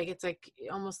me, like, it's like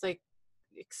almost like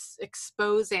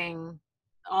exposing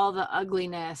all the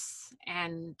ugliness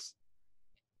and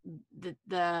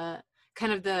the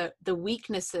kind of the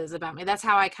weaknesses about me. That's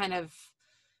how I kind of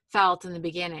felt in the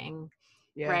beginning.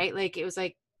 Yeah. Right? Like, it was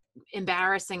like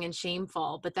embarrassing and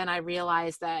shameful, but then I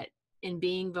realized that in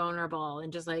being vulnerable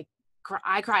and just like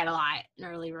I cried a lot in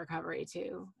early recovery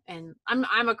too, and I'm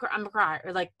a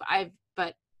crier,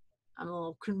 but I'm a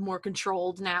little more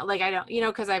controlled now. Like, I don't,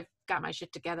 because I've got my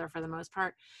shit together for the most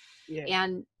part. Yeah.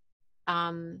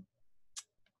 And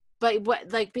but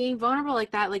what, like being vulnerable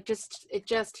like that, like it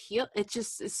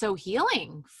just is so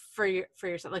healing for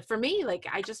yourself. Like for me, like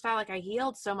I just felt like I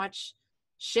healed so much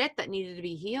shit that needed to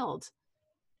be healed.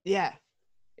 Yeah.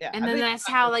 Yeah. And then that's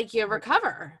how like you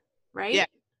recover, right? Yeah.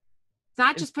 It's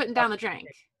not just putting down the drink,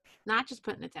 not just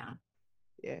putting it down.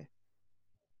 Yeah.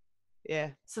 Yeah.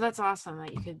 So that's awesome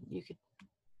that you could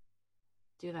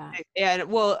do that. Yeah.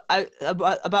 And well,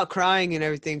 about crying and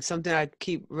everything, something I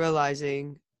keep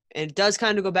realizing, and it does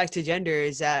kind of go back to gender,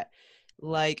 is that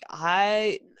like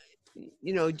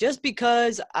just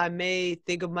because I may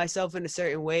think of myself in a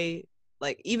certain way,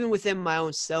 like even within my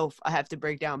own self, I have to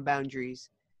break down boundaries,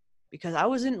 because I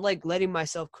wasn't like letting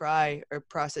myself cry or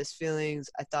process feelings.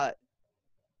 I thought,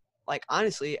 like,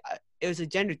 honestly, it was a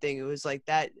gender thing. It was like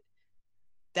that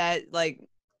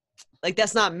like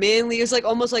that's not manly. It's like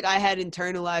almost like I had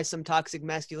internalized some toxic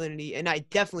masculinity, and I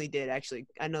definitely did, actually.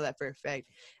 I know that for a fact.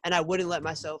 And I wouldn't let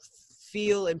myself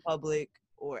feel in public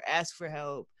or ask for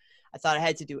help. I thought I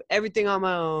had to do everything on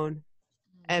my own.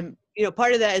 And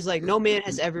part of that is like no man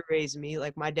has ever raised me.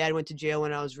 Like my dad went to jail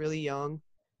when I was really young,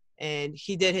 and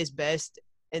he did his best.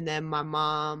 And then my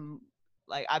mom,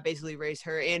 like I basically raised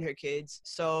her and her kids.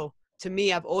 So to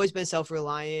me, I've always been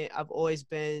self-reliant.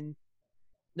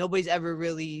 Nobody's ever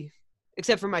really,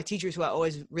 except for my teachers who I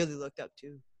always really looked up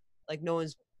to, like no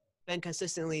one's been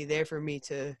consistently there for me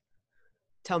to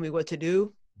tell me what to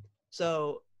do.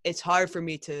 So it's hard for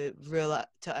me to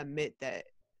admit that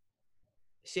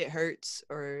shit hurts,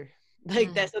 or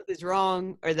like that something's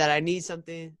wrong, or that I need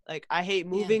something. Like I hate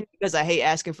moving because I hate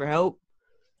asking for help.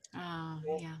 Oh,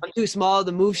 yeah. I'm too small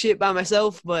to move shit by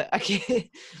myself, but I can't.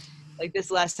 Like this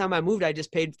last time I moved, I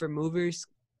just paid for movers,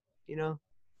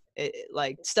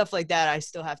 like stuff like that. I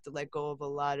still have to let go of a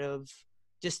lot of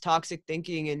just toxic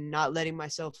thinking and not letting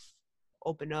myself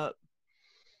open up.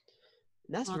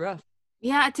 And that's rough.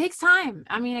 Yeah, it takes time.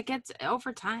 I mean,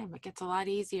 over time, it gets a lot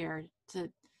easier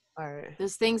to, all right,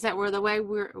 those things that were the way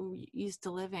we're used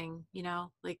to living,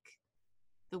 like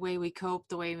the way we coped,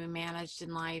 the way we managed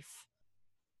in life.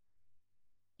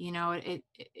 It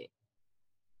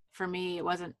for me, it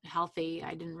wasn't healthy.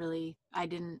 I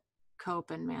didn't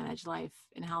cope and manage life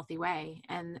in a healthy way.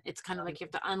 And it's kind of like you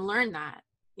have to unlearn that,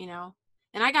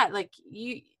 and I got like,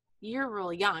 you're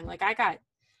really young. Like I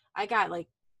got like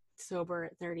sober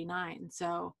at 39.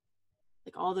 So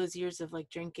like all those years of like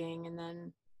drinking and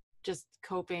then just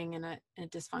coping in a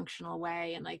dysfunctional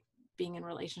way, and like being in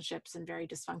relationships in very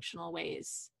dysfunctional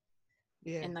ways.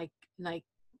 Yeah. And like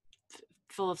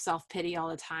full of self-pity all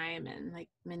the time, and like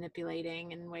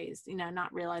manipulating in ways,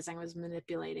 not realizing I was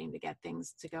manipulating to get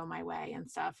things to go my way and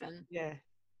stuff. And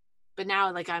but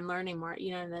now like I'm learning more,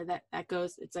 that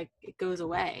goes, it's like it goes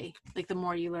away. Like the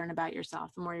more you learn about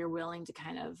yourself, the more you're willing to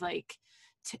kind of like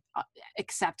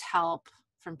accept help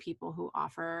from people who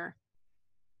offer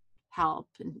help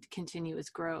and continuous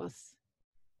growth.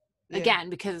 Again,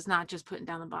 because it's not just putting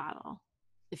down the bottle.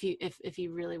 If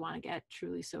you really want to get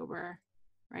truly sober,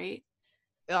 right?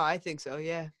 Oh, I think so.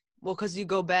 Yeah. Well, because you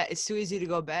go back, it's too easy to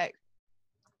go back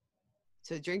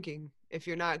to drinking if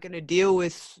you're not going to deal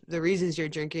with the reasons you're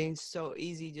drinking. It's so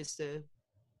easy just to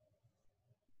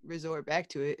resort back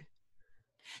to it.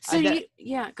 So go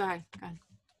ahead.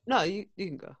 No, you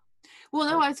can go. Well,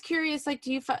 no, I was curious. Like,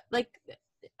 do you like?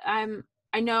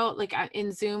 I know, like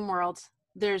in Zoom world,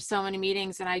 there's so many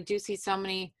meetings, and I do see so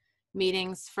many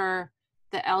meetings for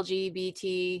the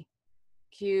LGBTQ.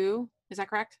 Is that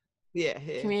correct? Yeah.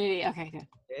 Community. Okay, good.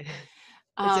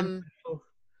 Yeah.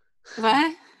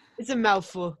 What? It's a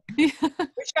mouthful. We're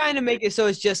trying to make it so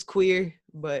it's just queer,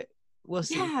 but we'll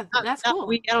see. Yeah, that's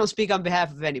cool. I don't speak on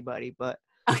behalf of anybody, but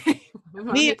okay,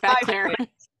 me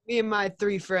and my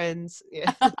 3 friends.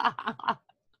 Yeah.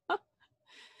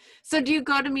 So do you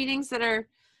go to meetings that are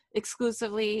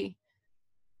exclusively?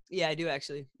 Yeah, I do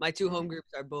actually. My 2 home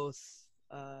groups are both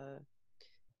That's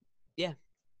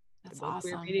both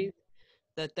awesome. queer meetings.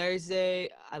 The Thursday,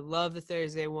 I love the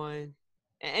Thursday one.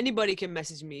 Anybody can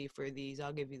message me for these.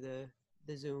 I'll give you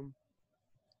the Zoom.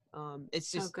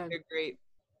 It's just they're great.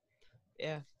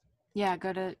 Yeah. Yeah,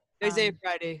 go to Thursday and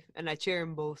Friday, and I chair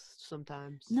them both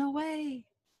sometimes. No way.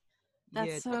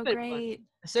 That's so great. Fun.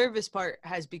 The service part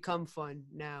has become fun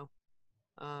now.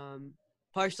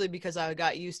 Partially because I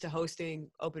got used to hosting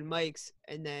open mics,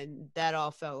 and then that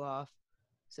all fell off.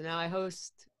 So now I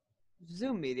host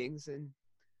Zoom meetings, and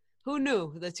who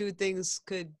knew the 2 things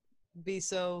could be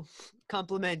so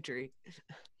complementary.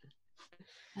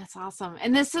 That's awesome.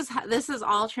 And this is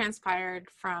all transpired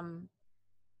from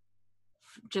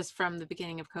the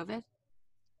beginning of COVID?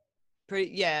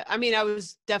 Yeah. I mean, I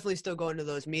was definitely still going to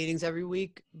those meetings every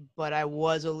week, but I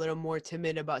was a little more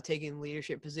timid about taking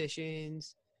leadership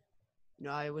positions You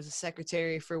know, I was a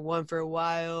secretary for one for a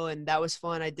while, and that was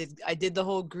fun. I did the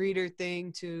whole greeter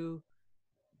thing too,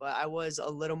 but I was a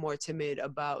little more timid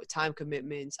about time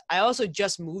commitments. I also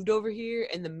just moved over here,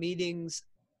 and the meetings,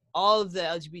 all of the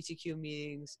LGBTQ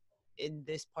meetings in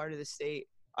this part of the state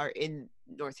are in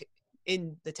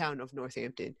the town of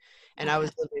Northampton, and I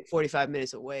was living 45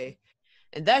 minutes away.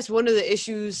 And that's one of the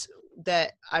issues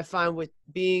that I find with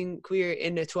being queer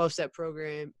in the 12-step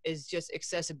program is just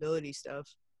accessibility stuff.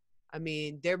 I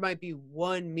mean, there might be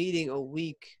one meeting a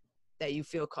week that you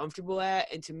feel comfortable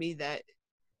at, and to me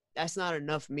that's not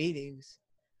enough meetings.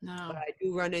 No. But I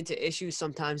do run into issues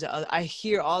sometimes. I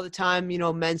hear all the time, you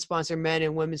know, men sponsor men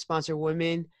and women sponsor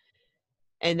women,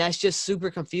 and that's just super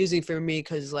confusing for me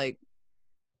because, like,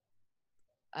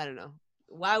 I don't know.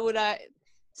 Why would I?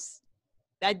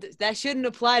 That shouldn't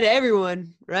apply to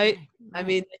everyone, right? I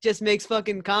mean, it just makes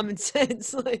fucking common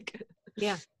sense. Like,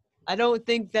 yeah. I don't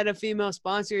think that a female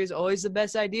sponsor is always the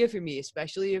best idea for me,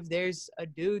 especially if there's a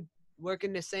dude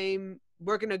working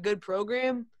a good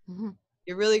program. Mm-hmm.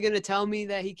 You're really going to tell me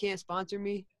that he can't sponsor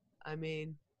me? I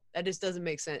mean, that just doesn't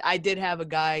make sense. I did have a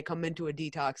guy come into a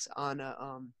detox on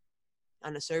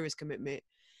a service commitment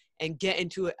and get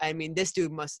into it. I mean, this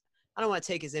dude I don't want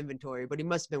to take his inventory, but he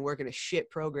must have been working a shit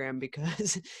program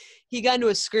because he got into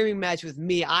a screaming match with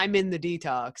me. I'm in the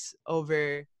detox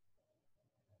over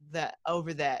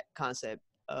that concept.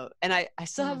 And I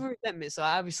still have a resentment, so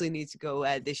I obviously need to go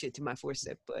add this shit to my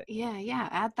 4-step. But yeah,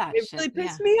 add that. It really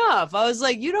pissed me off. I was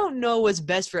like, you don't know what's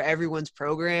best for everyone's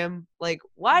program. Like,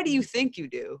 why do you think you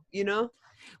do? You know?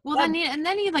 Well, then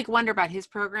you like wonder about his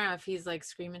program if he's like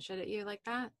screaming shit at you like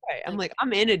that. Right. I'm like,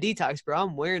 I'm in a detox, bro.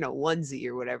 I'm wearing a onesie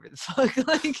or whatever the fuck.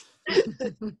 Like,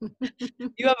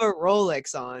 you have a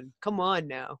Rolex on. Come on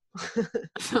now.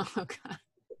 Oh God.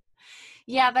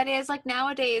 Yeah, that is like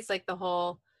nowadays, like the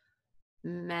whole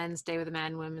men stay with the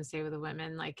men, women stay with the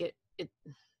women. Like it. Like,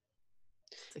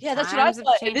 yeah, that's what I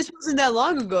thought. This wasn't that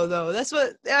long ago, though. That's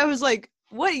what I was like.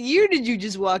 What year did you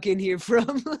just walk in here from?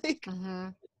 Like. Mm-hmm.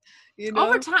 You know?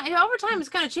 Over time it's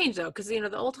going to change though, because you know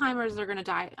the old timers are going to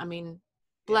die. I mean,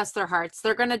 bless their hearts,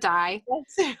 they're going to die,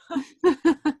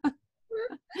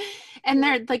 and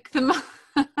they're like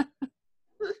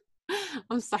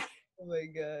I'm sorry. Oh my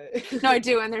God. No, I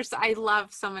do, and I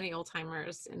love so many old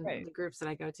timers in the groups that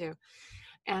I go to,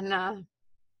 and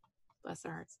bless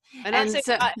their hearts. And I'm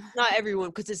saying not everyone,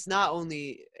 because it's not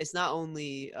only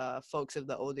folks of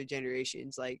the older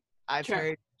generations. Like I've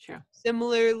heard. Sure.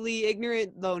 Similarly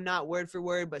ignorant, though not word for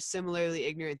word, but similarly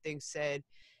ignorant things said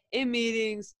in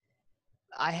meetings.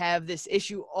 I have this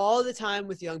issue all the time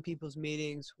with young people's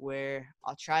meetings where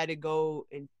I'll try to go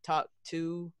and talk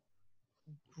to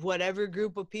whatever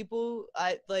group of people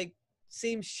I like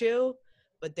seems chill,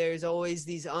 but there's always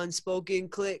these unspoken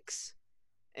cliques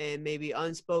and maybe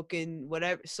unspoken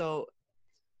whatever. So,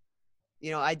 you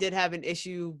know, I did have an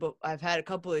issue, but I've had a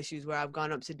couple issues where I've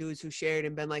gone up to dudes who shared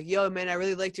and been like, yo, man, I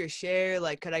really liked your share.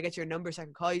 Like, could I get your number so I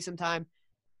can call you sometime?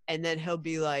 And then he'll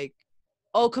be like,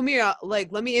 oh, come here.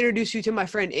 Like, let me introduce you to my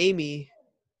friend Amy.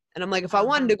 And I'm like, if I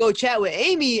wanted to go chat with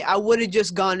Amy, I would have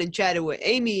just gone and chatted with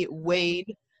Amy, Wayne,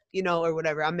 you know, or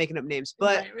whatever. I'm making up names.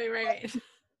 But, right.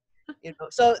 You know,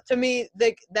 so to me,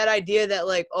 that idea that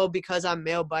like, oh, because I'm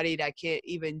male-bodied, I can't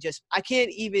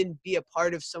even be a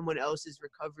part of someone else's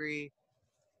recovery.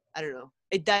 I don't know.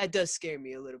 That does scare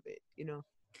me a little bit, you know?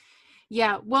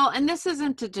 Yeah. Well, and this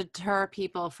isn't to deter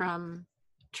people from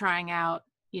trying out,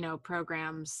 you know,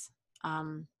 programs,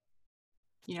 you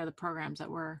know, the programs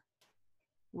that we're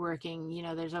working, you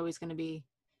know, there's always going to be.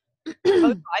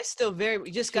 You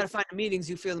just got to find the meetings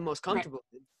you feel the most comfortable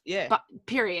with. Yeah. But,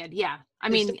 period. Yeah. I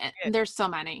mean, there's so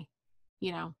many,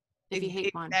 you know, if you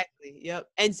hate one. Exactly. Yep.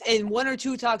 And one or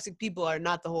two toxic people are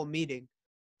not the whole meeting.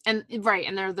 And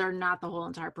they're not the whole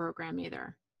entire program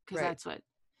either, because that's what.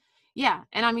 Yeah,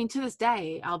 and I mean to this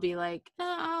day, I'll be like,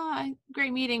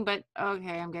 great meeting, but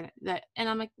okay, I'm gonna that, and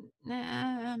I'm like,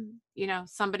 you know,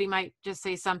 somebody might just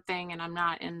say something, and I'm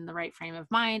not in the right frame of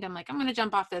mind. I'm like, I'm gonna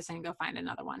jump off this and go find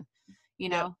another one, you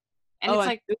know. And it's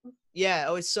like,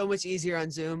 it's so much easier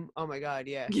on Zoom. Oh my God,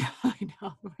 yeah. Yeah, I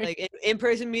know. Right? Like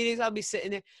in-person meetings, I'll be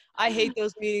sitting there. I hate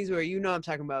those meetings where I'm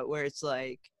talking about, where it's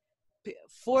like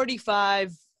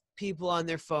 45 people on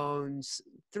their phones,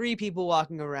 3 people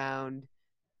walking around,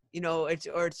 you know, it's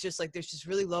just like there's just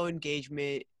really low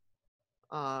engagement.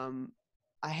 I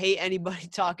hate anybody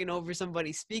talking over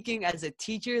somebody speaking. As a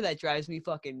teacher, that drives me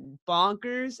fucking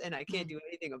bonkers, and I can't do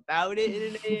anything about it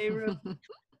in an AA room.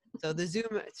 So the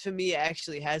Zoom, to me,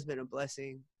 actually has been a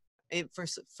blessing. And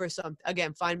for some,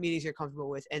 again, find meetings you're comfortable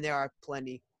with, and there are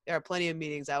plenty. There are plenty of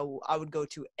meetings I would go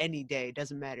to any day.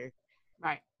 Doesn't matter.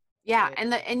 Right. Yeah.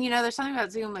 And there's something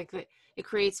about Zoom, like it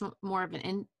creates more of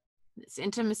an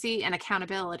intimacy and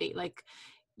accountability. Like,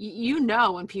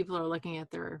 when people are looking at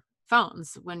their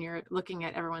phones, when you're looking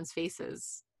at everyone's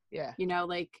faces, Yeah.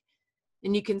 like,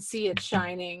 and you can see it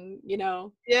shining,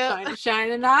 Yeah.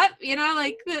 shining up,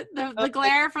 like the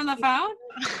glare from the phone.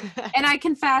 And I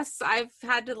confess, I've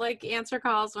had to like answer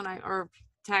calls or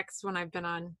text when I've been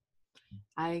on.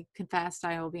 I confessed,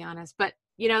 I will be honest, but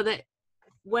that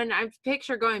when I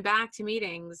picture going back to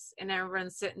meetings and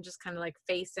everyone's sitting just kind of like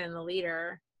facing the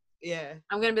leader, Yeah.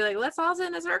 I'm gonna be like, let's all sit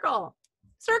in a circle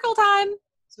time,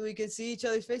 so we can see each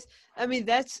other's face. I mean,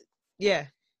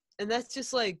 and that's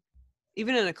just like,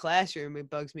 even in a classroom, it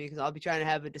bugs me because I'll be trying to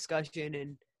have a discussion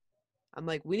and I'm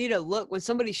like, we need to look when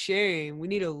somebody's sharing, we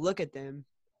need to look at them.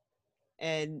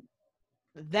 And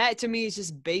that to me is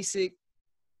just basic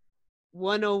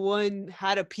 101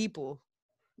 how to people.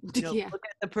 Yeah. Look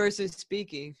at the person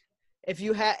speaking. If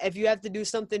you have to do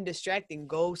something distracting,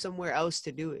 go somewhere else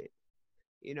to do it.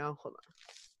 Hold on.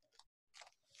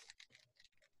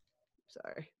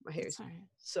 Sorry, my hair's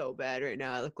so bad right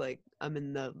now. I look like I'm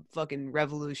in the fucking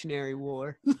Revolutionary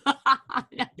War.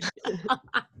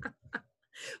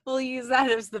 We'll use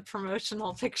that as the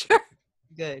promotional picture.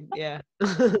 Good, yeah.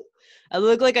 I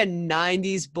look like a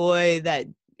 90s boy that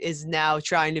is now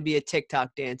trying to be a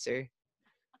TikTok dancer.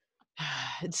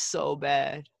 It's so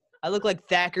bad. I look like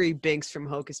Thackeray Binks from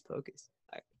Hocus Pocus.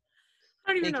 Right.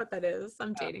 I don't even know what that is.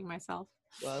 I'm dating myself.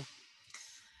 Well.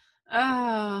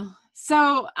 Oh,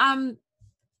 so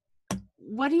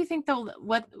what do you think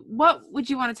what would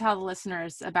you want to tell the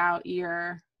listeners about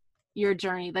your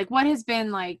journey? Like, what has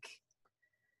been like,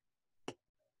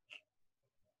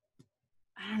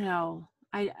 I don't know.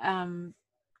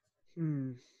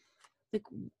 Like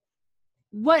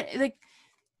what, like,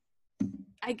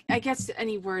 I guess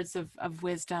any words of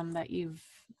wisdom that you've,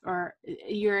 or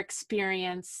your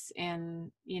experience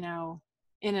in, in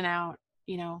and out,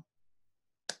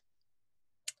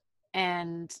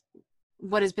 and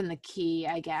what has been the key,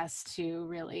 I guess, to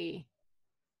really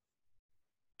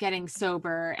getting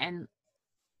sober, and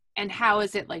how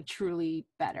is it like truly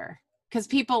better? Because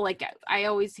people, like, I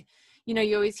always,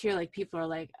 you always hear like people are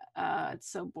like,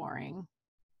 it's so boring.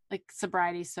 Like,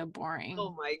 sobriety's so boring.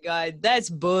 Oh my God, that's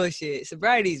bullshit.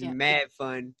 Sobriety's mad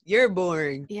fun. You're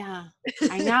boring. Yeah,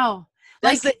 I know.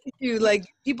 That's the issue. Like,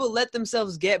 people let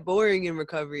themselves get boring in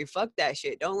recovery. Fuck that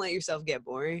shit. Don't let yourself get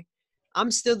boring. I'm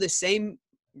still the same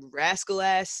rascal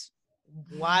ass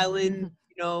wildin',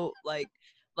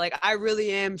 like I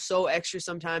really am so extra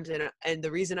sometimes, and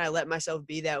the reason I let myself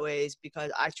be that way is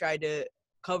because I tried to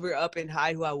cover up and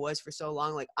hide who I was for so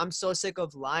long. Like, I'm so sick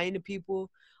of lying to people.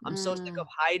 I'm so sick of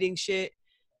hiding shit.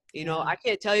 I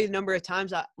can't tell you the number of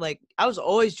times I was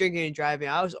always drinking and driving.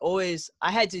 I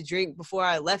had to drink before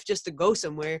I left just to go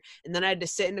somewhere, and then I had to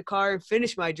sit in the car and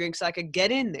finish my drink so I could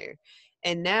get in there.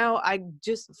 And now I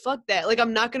just, fuck that. Like,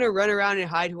 I'm not going to run around and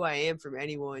hide who I am from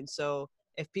anyone. So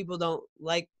if people don't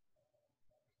like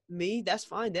me, that's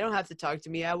fine. They don't have to talk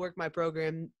to me. I work my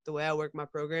program the way I work my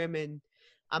program, and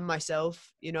I'm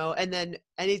myself, and then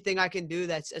anything I can do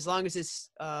that's, as long as it's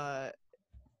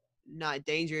not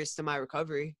dangerous to my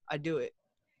recovery, I do it.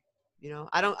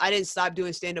 I didn't stop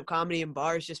doing stand-up comedy in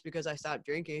bars just because I stopped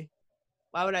drinking.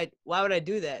 Why would I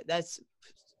do that? That's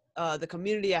the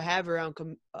community I have around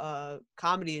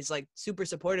comedy is like super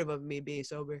supportive of me being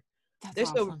sober. There's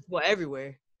awesome. Sober people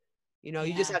everywhere.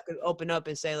 You just have to open up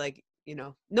and say, like,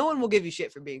 no one will give you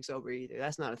shit for being sober either.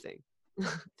 That's not a thing.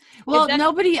 Well,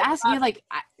 nobody asked me, like,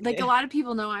 a lot of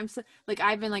people know I'm so, like,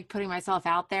 I've been like putting myself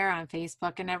out there on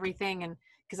Facebook and everything, and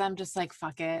because I'm just like,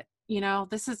 fuck it,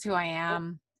 this is who I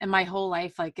am, and my whole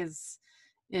life like is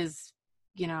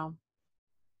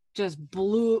just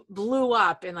blew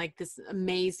up in like this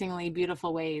amazingly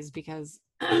beautiful ways because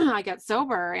I got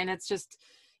sober, and it's just,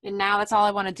 and now that's all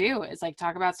I want to do is like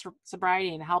talk about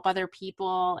sobriety and help other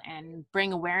people and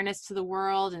bring awareness to the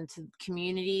world and to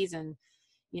communities, and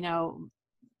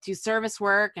do service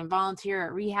work and volunteer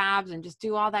at rehabs and just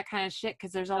do all that kind of shit,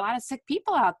 because there's a lot of sick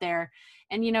people out there,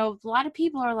 and a lot of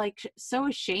people are like so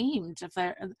ashamed of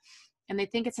their, and they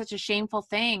think it's such a shameful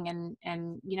thing,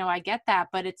 and I get that,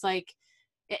 but it's like,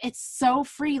 it's so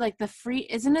free, like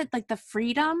isn't it like the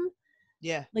freedom,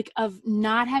 like, of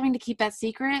not having to keep that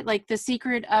secret, like the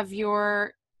secret of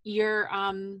your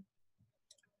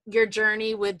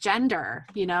journey with gender,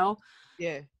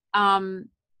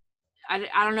 I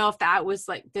don't know if that was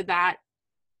like,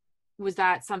 was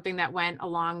that something that went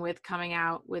along with coming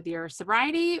out with your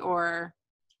sobriety, or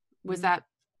was that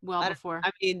before?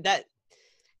 I mean, that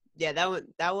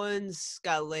one's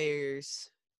got layers.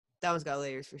 That one's got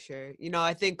layers for sure.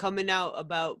 I think coming out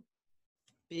about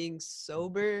being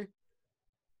sober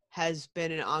has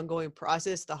been an ongoing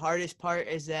process. The hardest part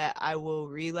is that I will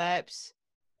relapse.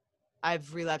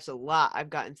 I've relapsed a lot. I've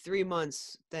gotten 3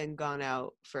 months, then gone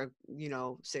out for,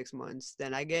 6 months.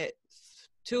 Then I get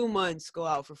 2 months, go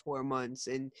out for 4 months.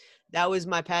 And that was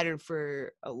my pattern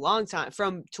for a long time,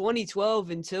 from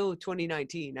 2012 until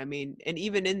 2019. I mean, and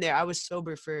even in there, I was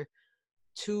sober for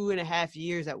 2.5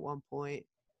 years at one point.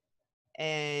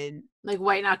 And like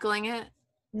white knuckling it?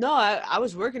 No, I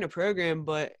was working a program,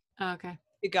 but okay.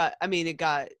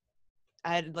 I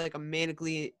had like a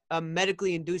medically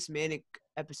induced manic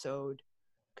episode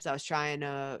because I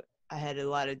had a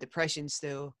lot of depression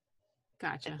still.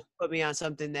 Gotcha. Put me on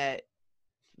something that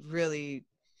really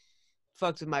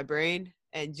fucked with my brain.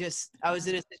 And just, I was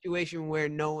in a situation where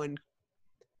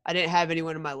I didn't have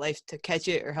anyone in my life to catch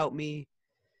it or help me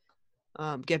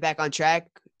get back on track.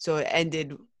 So it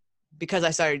ended because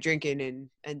I started drinking and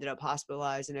ended up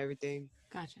hospitalized and everything.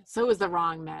 Gotcha. So it was the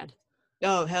wrong med.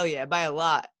 Oh, hell yeah, by a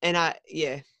lot. And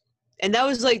and that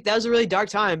was a really dark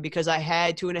time because I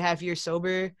had 2.5 years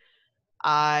sober.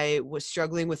 I was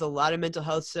struggling with a lot of mental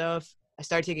health stuff. I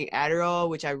started taking Adderall,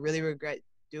 which I really regret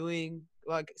doing.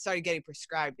 Well, I started getting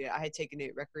prescribed it. I had taken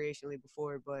it recreationally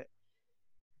before, but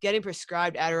getting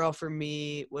prescribed Adderall for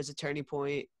me was a turning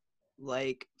point.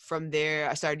 Like, from there,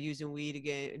 I started using weed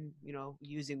again,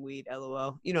 using weed,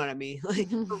 LOL. You know what I mean? Like,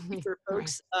 for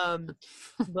folks.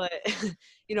 But,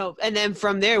 and then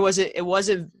from there, it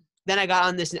wasn't, then I got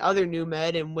on this other new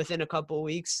med, and within a couple of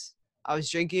weeks, I was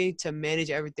drinking to manage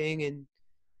everything, and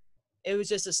it was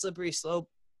just a slippery slope.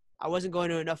 I wasn't going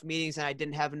to enough meetings, and I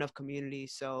didn't have enough community,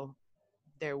 so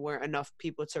there weren't enough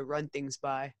people to run things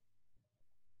by.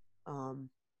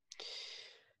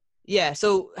 Yeah,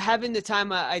 so having the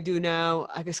time I do now,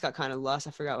 I just got kind of lost.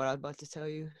 I forgot what I was about to tell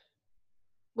you.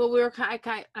 Well, we were I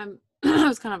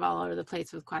was kind of all over the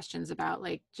place with questions about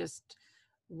like just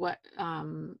what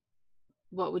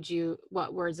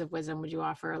words of wisdom would you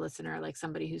offer a listener, like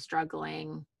somebody who's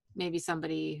struggling, maybe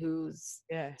somebody who's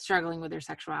struggling with their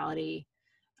sexuality.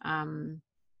 Hope,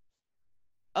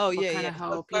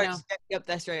 Yep,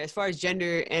 that's right. As far as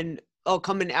gender and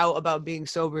coming out about being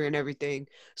sober and everything.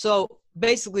 So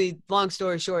basically, long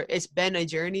story short, it's been a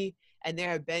journey, and there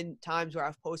have been times where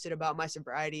I've posted about my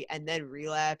sobriety and then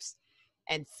relapsed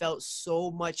and felt so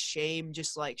much shame,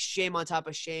 just like shame on top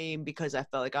of shame, because I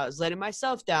felt like I was letting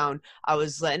myself down. I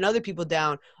was letting other people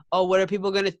down. Oh, what are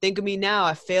people going to think of me now?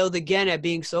 I failed again at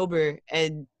being sober.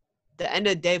 And the end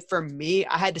of the day, for me,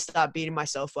 I had to stop beating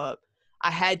myself up.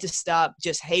 I had to stop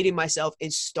just hating myself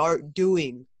and start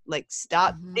doing. Like,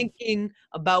 stop thinking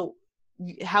about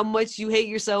how much you hate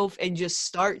yourself and just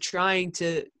start trying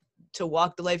to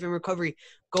walk the life in recovery.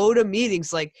 Go to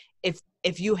meetings. Like,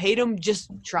 if you hate them,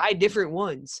 just try different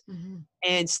ones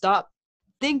and stop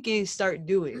thinking, start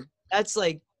doing. That's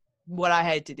like what I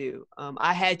had to do.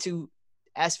 I had to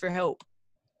ask for help.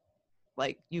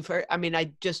 Like, you've heard, I mean,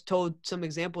 I just told some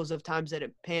examples of times that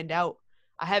it panned out.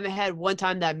 I haven't had one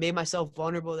time that I made myself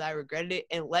vulnerable that I regretted it,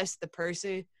 unless the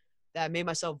person that I made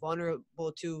myself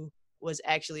vulnerable to was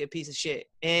actually a piece of shit.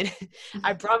 And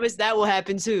I promise that will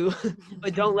happen too.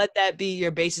 But don't let that be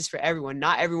your basis for everyone.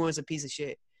 Not everyone's a piece of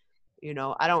shit.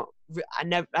 I don't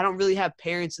really have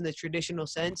parents in the traditional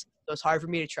sense, so it's hard for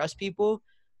me to trust people.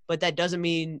 But that doesn't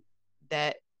mean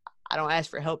that I don't ask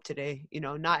for help today.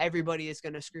 Not everybody is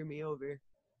going to screw me over,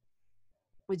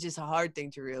 which is a hard thing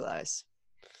to realize.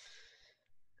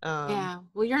 Yeah.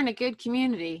 Well, you're in a good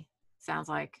community, sounds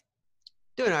like.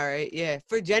 Doing all right. Yeah.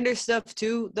 For gender stuff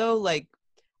too, though, like,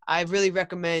 I really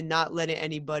recommend not letting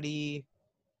anybody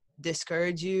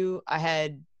discourage you. I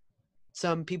had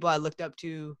some people I looked up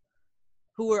to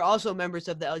who were also members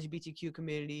of the LGBTQ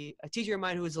community, a teacher of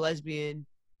mine who was a lesbian,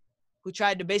 who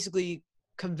tried to basically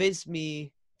convince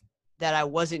me that I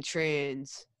wasn't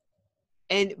trans,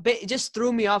 and it just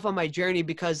threw me off on my journey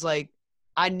because, like,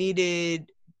 I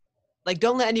needed, like,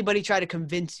 don't let anybody try to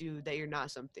convince you that you're not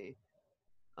something.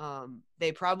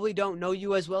 They probably don't know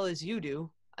you as well as you do,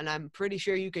 and I'm pretty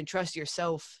sure you can trust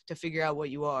yourself to figure out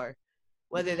what you are,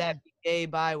 whether that be gay,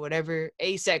 bi, whatever,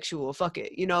 asexual, fuck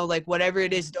it, like, whatever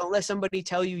it is. Don't let somebody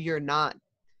tell you you're not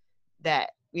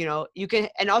that. You can,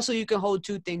 and also you can hold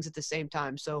two things at the same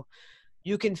time. So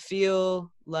you can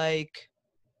feel like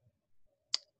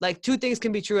two things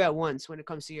can be true at once when it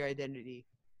comes to your identity.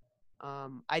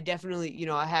 I definitely,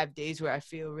 I have days where I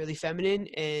feel really feminine,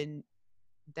 and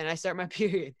then I start my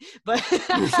period. But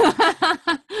that's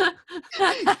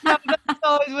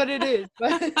always what it is.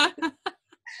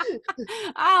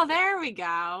 Oh, there we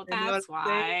go. That's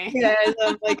why. Yeah,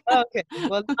 I'm like, okay,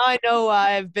 well, now I know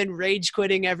I've been rage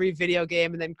quitting every video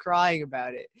game and then crying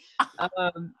about it.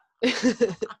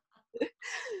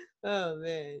 Oh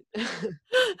man.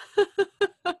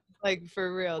 Like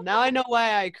for real. Now I know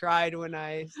why I cried when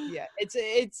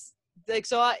it's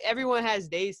like everyone has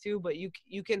days too, but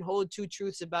you can hold two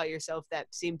truths about yourself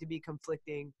that seem to be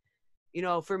conflicting. You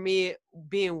know, for me,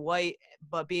 being white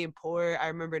but being poor, I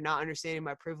remember not understanding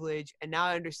my privilege, and now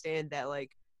I understand that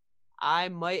like I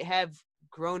might have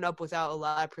grown up without a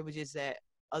lot of privileges that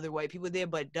other white people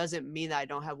did, but it doesn't mean that I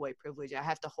don't have white privilege. I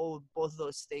have to hold both of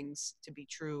those things to be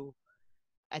true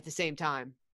at the same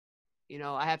time. You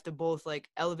know, I have to both like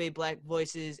elevate black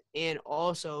voices and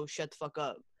also shut the fuck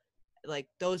up. Like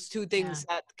those two things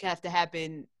have to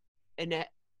happen and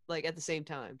like at the same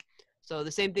time. So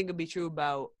the same thing could be true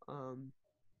about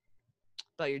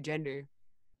your gender.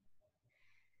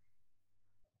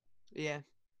 Yeah.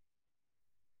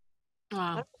 Wow. I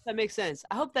don't know if that makes sense.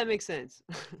 I hope that makes sense.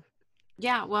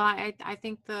 Yeah, well, I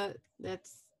think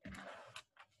that's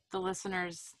the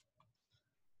listeners.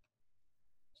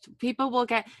 People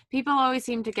always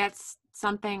seem to get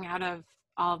something out of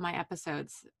all of my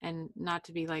episodes, and not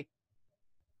to be like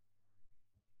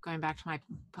going back to my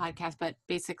podcast, but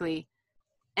basically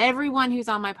everyone who's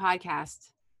on my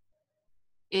podcast,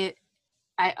 I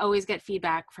always get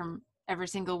feedback from every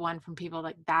single one from people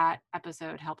like that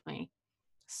episode helped me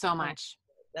so much.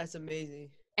 That's amazing.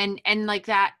 And like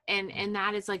that, and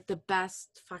that is like the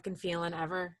best fucking feeling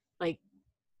ever. Like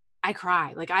I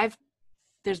cry. Like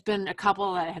there's been a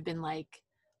couple that have been like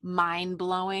mind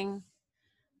blowing,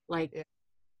 like, yeah.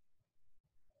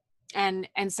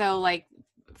 And so like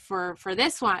for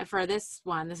this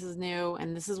one, this is new,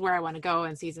 and this is where I want to go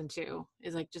in season 2,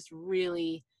 is like just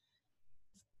really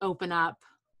open up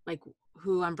like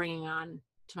who I'm bringing on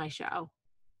to my show.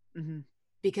 Mm-hmm.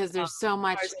 Because there's so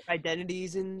much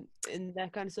identities and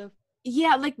that kind of stuff.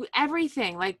 Yeah, like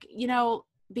everything, like, you know,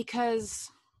 because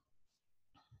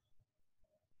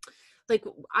like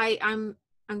I'm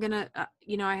gonna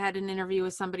you know, I had an interview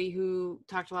with somebody who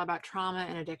talked a lot about trauma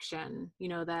and addiction, you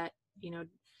know, that, you know,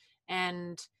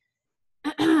 and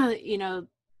you know,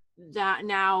 that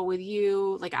now with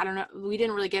you, like, I don't know, we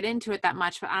didn't really get into it that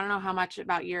much, but I don't know how much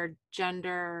about your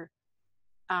gender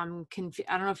I don't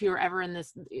know if you were ever in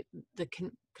this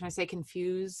can I say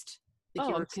confused?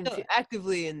 Like I'm still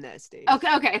actively in that stage.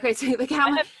 Okay. So like I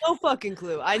have no fucking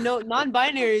clue. I know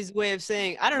non-binary's way of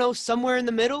saying, I don't know, somewhere in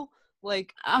the middle.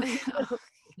 Like, okay.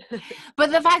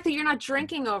 But the fact that you're not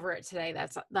drinking over it today,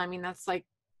 that's like,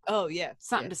 oh yeah,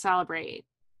 something to celebrate,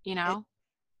 you know?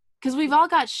 Because we've all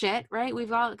got shit, right?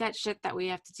 We've all got shit that we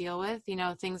have to deal with, you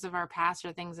know, things of our past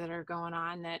or things that are going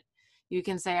on that you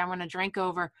can say, I'm going to drink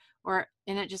over,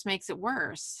 and it just makes it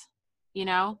worse, you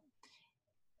know?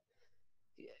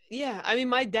 Yeah. I mean,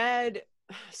 my dad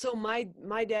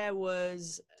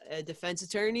was a defense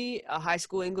attorney, a high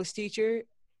school English teacher,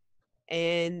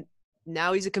 and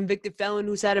now he's a convicted felon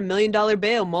who's had $1 million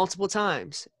bail multiple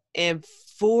times. And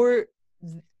for,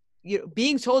 you know,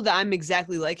 being told that I'm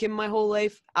exactly like him my whole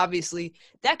life, obviously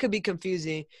that could be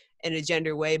confusing in a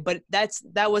gender way, but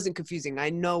that wasn't confusing. I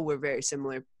know we're very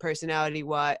similar personality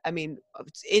wise, I mean,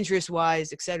 interest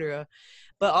wise, etc.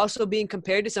 But also being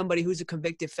compared to somebody who's a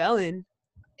convicted felon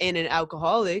and an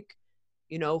alcoholic,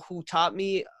 you know, who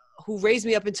raised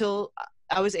me up until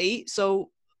I was 8. So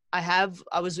I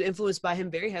was influenced by him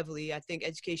very heavily. I think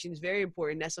education is very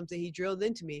important. That's something he drilled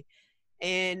into me.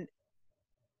 And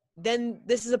then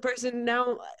this is a person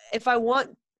now, if I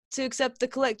want to accept the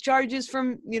collect charges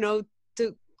from, you know,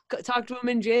 to talk to him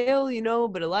in jail, you know,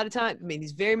 but a lot of time, I mean,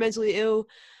 he's very mentally ill.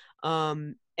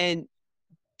 And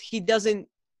he doesn't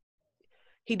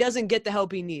get the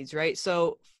help he needs. Right.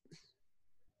 So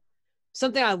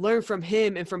something I learned from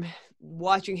him and from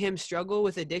watching him struggle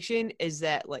with addiction is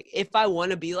that, like, if I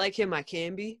want to be like him, I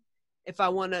can be. If I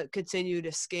want to continue to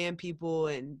scam people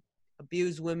and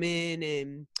abuse women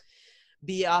and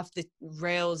be off the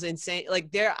rails and say,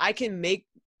 like, I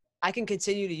can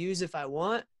continue to use if I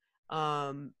want,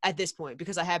 at this point,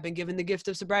 because I have been given the gift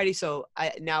of sobriety. So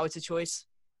now it's a choice.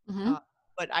 Mm-hmm.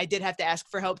 But I did have to ask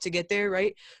for help to get there.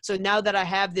 Right. So now that I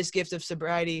have this gift of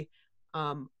sobriety,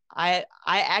 I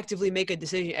actively make a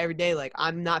decision every day. Like,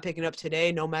 I'm not picking up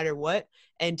today, no matter what.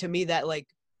 And to me, that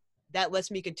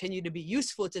lets me continue to be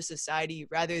useful to society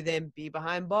rather than be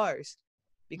behind bars,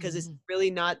 because it's really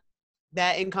not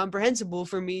that incomprehensible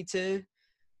for me to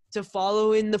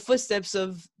follow in the footsteps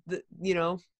of the, you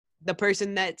know, the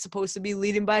person that's supposed to be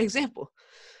leading by example,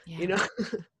 you know,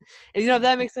 and you know, if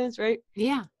that makes sense, right?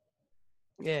 Yeah.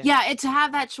 Yeah. It's to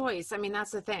have that choice. I mean,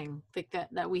 that's the thing, like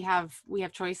that we have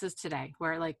choices today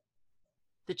where, like,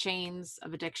 the chains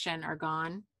of addiction are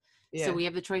gone. Yeah. So we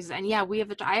have the choices, and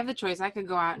I have the choice. I could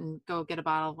go out and go get a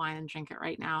bottle of wine and drink it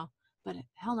right now. but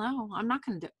hell no, I'm not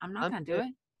gonna do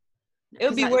it. It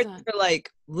would be worth it for like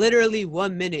literally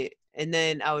 1 minute, and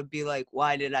then I would be like,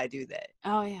 why did I do that?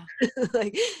 Oh yeah.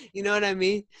 Like, you know what I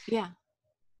mean? Yeah.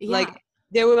 Like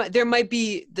there might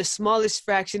be the smallest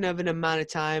fraction of an amount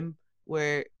of time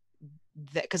where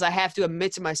that, because I have to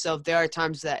admit to myself, there are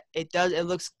times that it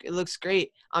looks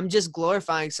great. I'm just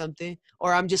glorifying something,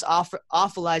 or I'm just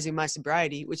awfulizing my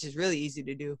sobriety, which is really easy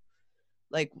to do.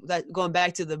 Like that, going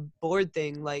back to the bored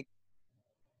thing, like,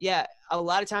 yeah, a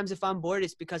lot of times if I'm bored,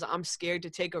 it's because I'm scared to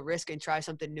take a risk and try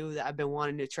something new that I've been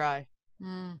wanting to try.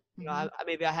 Mm-hmm. You know,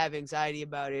 maybe I have anxiety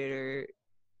about it, or,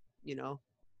 you know,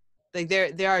 like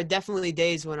there are definitely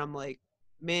days when I'm like,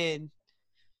 man,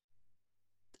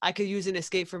 I could use an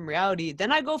escape from reality.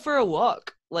 Then I go for a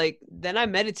walk. Like, then I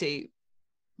meditate.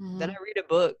 Mm-hmm. Then I read a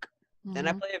book. Mm-hmm. Then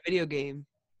I play a video game.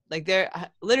 Like, I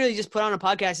literally just put on a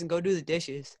podcast and go do the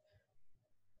dishes.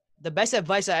 The best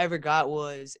advice I ever got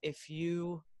was, if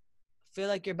you feel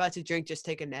like you're about to drink, just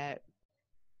take a nap.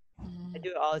 I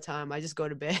do it all the time. I just go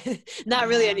to bed. Not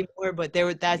really anymore, but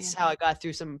that's how I got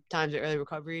through some times of early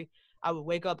recovery. I would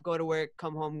wake up, go to work,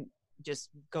 come home, just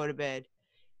go to bed.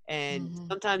 And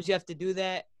sometimes you have to do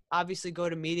that. Obviously, go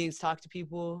to meetings, talk to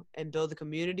people, and build a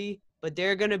community. But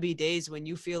there are going to be days when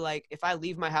you feel like, if I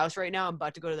leave my house right now, I'm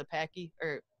about to go to the Packy,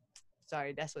 or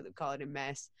sorry, that's what they call it in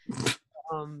Mass.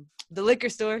 The liquor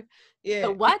store. Yeah.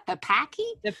 The what? The Packy?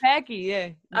 The Packy, yeah.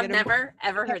 I've never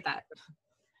ever heard that.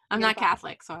 I'm not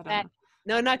Catholic, so I don't know.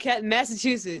 No, not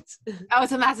Massachusetts. Oh,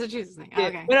 it's a Massachusetts thing. Yeah.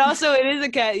 Okay. But also it is a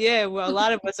cat. Yeah, well, a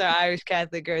lot of us are Irish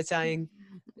Catholic or Italian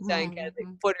Catholic,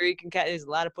 Puerto Rican Catholic. There's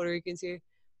a lot of Puerto Ricans here.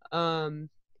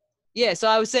 Yeah, so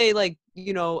I would say, like,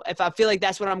 you know, if I feel like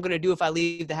that's what I'm going to do if I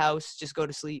leave the house, just go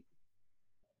to sleep.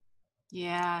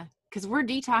 Yeah, because we're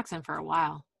detoxing for a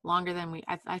while, longer than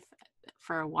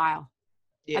for a while.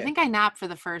 Yeah. I think I napped for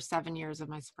the first 7 years of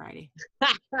my sobriety.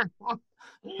 Oh,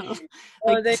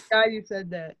 thank God you said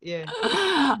that. Yeah.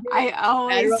 I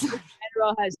always...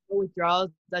 Adderall has no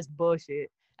withdrawals. That's bullshit.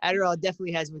 Adderall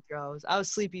definitely has withdrawals. I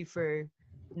was sleepy for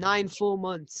 9 full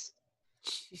months.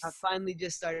 Jeez. I finally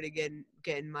just started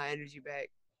getting my energy back.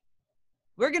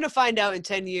 We're going to find out in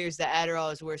 10 years that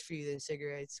Adderall is worse for you than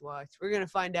cigarettes. Watch. We're going to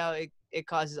find out it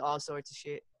causes all sorts of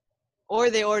shit. Or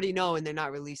they already know and they're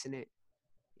not releasing it.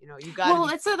 You know, you got. Well,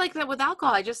 it's like that with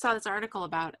alcohol. I just saw this article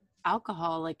about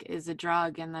alcohol, like, is a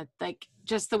drug, and that, like,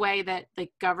 just the way that the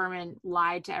government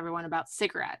lied to everyone about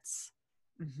cigarettes.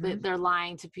 Mm-hmm. They're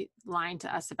lying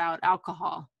to us about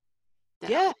alcohol.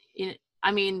 Yeah.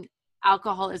 I mean,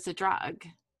 alcohol is a drug,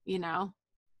 you know.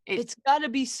 It's got to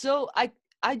be so.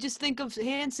 I just think of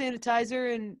hand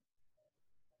sanitizer, and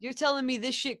you're telling me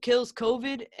this shit kills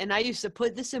COVID, and I used to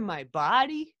put this in my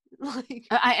body. Like,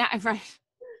 I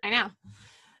know.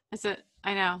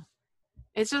 I know.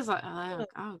 It's just like,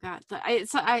 oh God.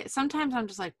 Sometimes I'm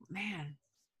just like, man.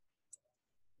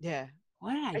 Yeah.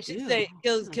 What did I do? I should say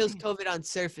kills COVID on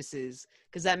surfaces,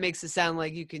 because that makes it sound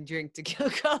like you can drink to kill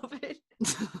COVID.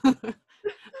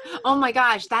 Oh my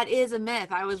gosh, that is a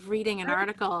myth. I was reading an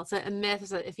article. It's a myth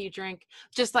that if you drink,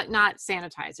 just like, not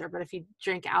sanitizer, but if you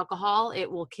drink alcohol, it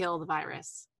will kill the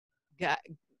virus. Yeah.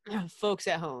 Folks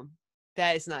at home,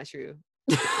 that is not true.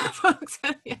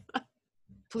 Yeah.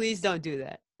 Please don't do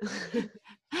that.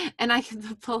 And I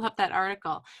can pull up that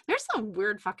article. There's some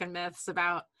weird fucking myths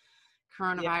about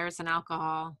coronavirus and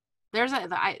alcohol. There's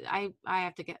I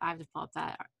have to pull up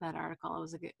that article.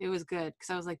 It was good, because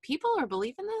I was like, people are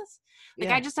believing this. Like,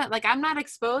 I just, like, I'm not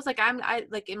exposed. Like, I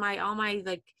like in all my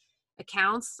like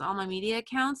accounts, all my media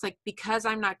accounts, like, because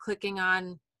I'm not clicking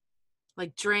on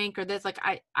like drink or this, like,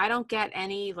 I don't get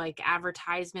any like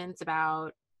advertisements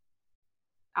about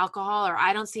alcohol, or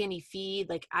I don't see any feed.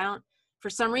 Like, for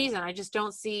some reason, I just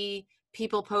don't see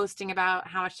people posting about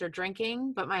how much they're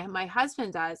drinking. But my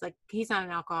husband does. Like, he's not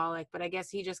an alcoholic, but I guess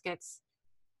he just gets,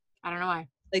 I don't know why.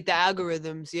 Like the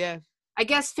algorithms, yeah. I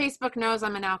guess Facebook knows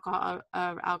I'm an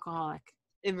alcoholic.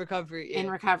 In recovery, yeah. In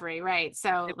recovery, right.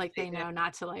 So, like, they know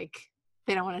not to, like,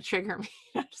 they don't want to trigger me.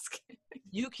 I'm just kidding.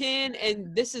 You can,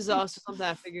 and this is also something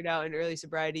I figured out in early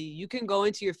sobriety, you can go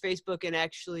into your Facebook and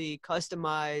actually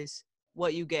customize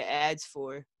what you get ads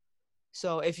for.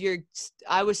 So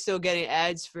I was still getting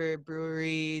ads for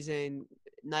breweries and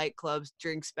nightclubs,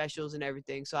 drink specials and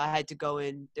everything. So I had to go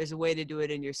in. There's a way to do it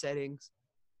in your settings.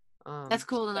 That's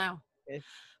cool to know. Okay.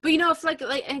 But, you know, if like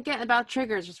again, about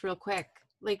triggers, just real quick,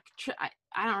 like,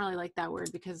 I don't really like that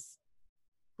word, because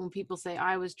when people say,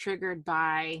 I was triggered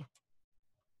by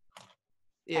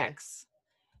X.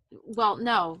 Well,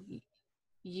 no,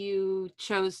 you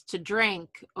chose to drink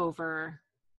over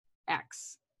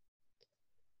X.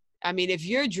 I mean, if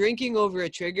you're drinking over a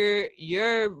trigger,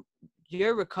 you're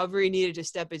your recovery needed to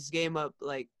step its game up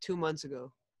like 2 months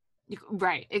ago.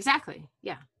 Right. Exactly.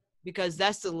 Yeah. Because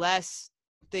that's the last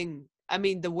thing. I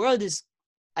mean, the world is,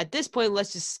 at this point,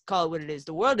 let's just call it what it is.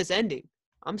 The world is ending.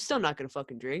 I'm still not going to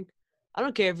fucking drink. I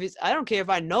don't care if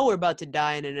I know we're about to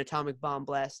die in an atomic bomb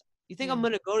blast. You think I'm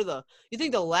going to you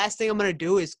think the last thing I'm going to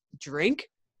do is drink?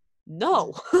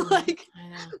 No. Like,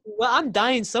 well, I'm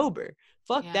dying sober.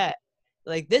 Fuck that.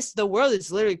 Like the world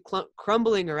is literally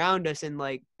crumbling around us. And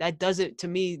like, that doesn't, to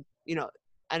me, you know,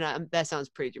 and that sounds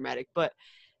pretty dramatic, but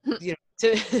you know,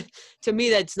 to me,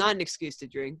 that's not an excuse to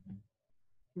drink.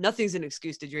 Nothing's an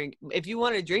excuse to drink. If you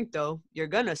want to drink though, you're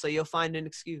gonna, so you'll find an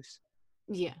excuse.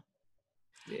 Yeah.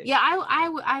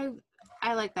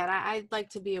 I like that. I'd like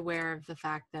to be aware of the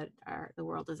fact that the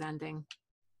world is ending.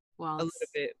 Well, a little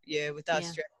bit, without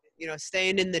stress. You know,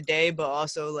 staying in the day, but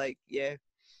also like, yeah.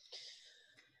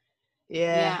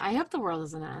 I hope the world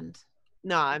doesn't end.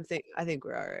 No, I think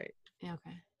we're all right. Yeah,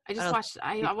 okay.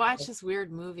 I watched this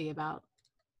weird movie about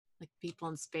like people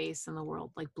in space and the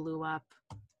world like blew up.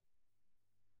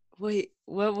 Wait,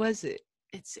 what was it?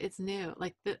 It's new.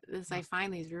 Like I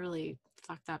find these really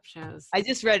fucked up shows. I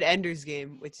just read Ender's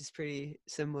Game, which is pretty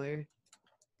similar,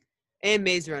 and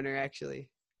Maze Runner actually.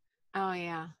 Oh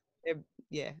yeah. If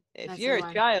you're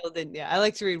a child, then I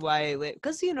like to read YA lit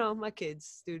because you know my kids,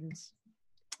 students.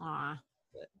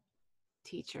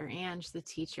 Teacher, Ange, the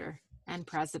teacher and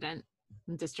president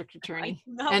and district attorney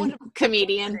and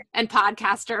comedian and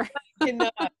podcaster.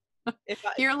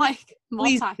 You're like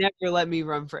please never let me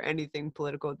run for anything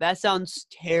political. That sounds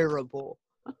terrible.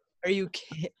 Are you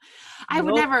kidding? I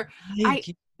would never.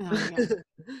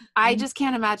 I just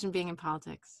can't imagine being in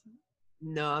politics.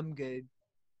 No, I'm good.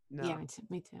 No. Yeah,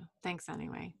 me too. Thanks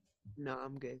anyway. No,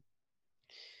 I'm good.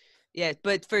 Yeah,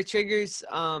 but for triggers,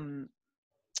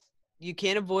 you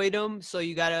can't avoid them, so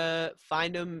you gotta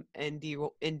find them and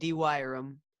de-wire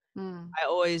them.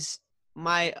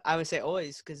 I would say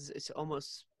always, because it's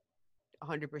almost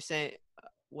 100%.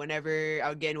 Whenever I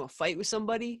would get into a fight with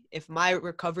somebody, if my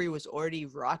recovery was already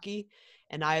rocky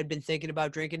and I had been thinking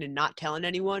about drinking and not telling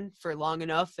anyone for long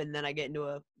enough, and then I get into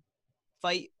a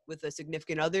fight with a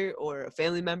significant other or a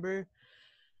family member,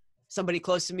 somebody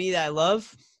close to me that I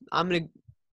love, I'm going to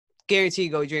guarantee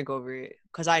go drink over it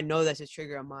because I know that's a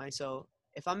trigger of mine. So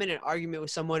if I'm in an argument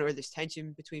with someone or there's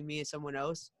tension between me and someone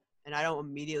else and I don't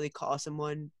immediately call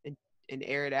someone and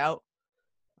air it out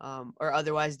or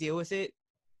otherwise deal with it,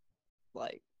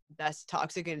 like that's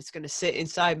toxic and it's going to sit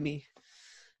inside me.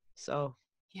 So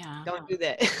don't do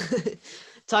that.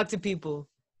 Talk to people,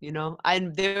 you know.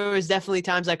 And there was definitely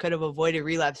times I could have avoided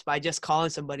relapse by just calling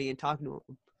somebody and talking to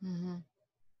them.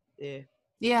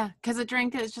 Yeah, because a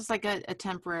drink is just like a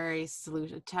temporary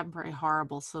solution, a temporary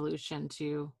horrible solution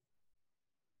to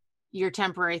your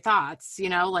temporary thoughts, you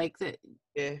know, like the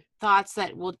thoughts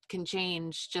that can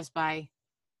change just by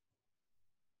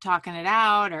talking it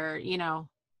out or, you know,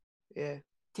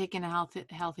 taking a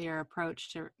healthier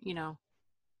approach to, you know,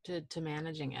 to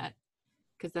managing it.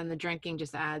 Because then the drinking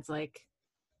just adds like,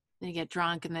 then you get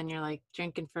drunk and then you're like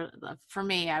drinking for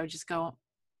me, I would just go,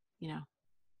 you know,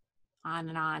 on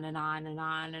and on and on and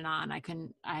on and on. I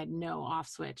had no off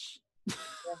switch.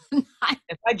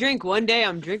 If I drink one day,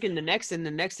 I'm drinking the next and the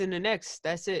next and the next.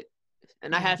 That's it.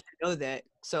 And I have to know that.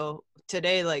 So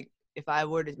today, like, if I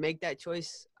were to make that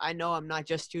choice, I know I'm not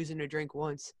just choosing to drink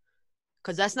once.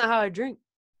 Because that's not how I drink.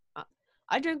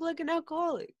 I drink like an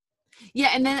alcoholic.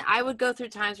 Yeah, and then I would go through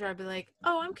times where I'd be like,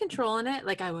 "Oh, I'm controlling it."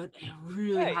 Like I would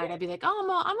really hard. Yeah. I'd be like,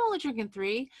 "Oh, I'm only drinking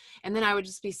 3," and then I would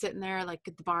just be sitting there like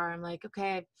at the bar. I'm like,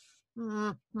 "Okay, if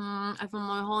I'm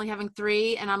only having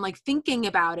 3," and I'm like thinking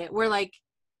about it. We're like,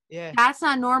 that's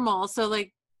not normal. So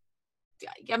like,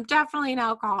 I'm definitely an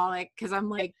alcoholic because I'm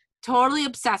like totally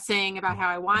obsessing about how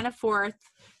I want a 4th,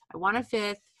 I want a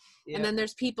 5th, and then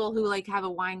there's people who like have a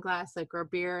wine glass like or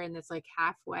beer and it's like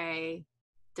halfway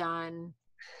done.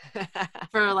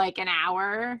 For like an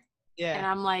hour. And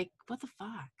I'm like, what the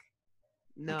fuck?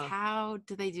 No. Like, how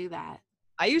do they do that?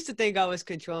 I used to think I was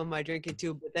controlling my drinking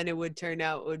too, but then it would turn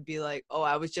out it would be like, oh,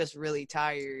 I was just really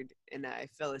tired and I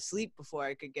fell asleep before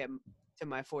I could get to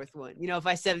my 4th one. You know, if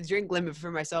I set a drink limit for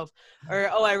myself,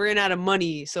 or I ran out of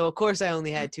money, so of course I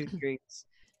only had 2 drinks.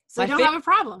 So you don't have a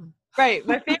problem. Right.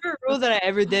 My favorite rule that I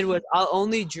ever did was I'll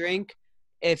only drink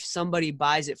if somebody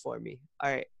buys it for me.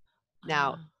 All right.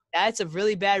 Now, that's a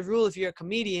really bad rule if you're a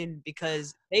comedian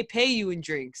because they pay you in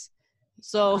drinks.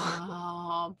 So,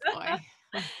 oh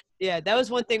boy. Yeah, that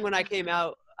was one thing when I came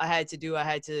out I had to do. I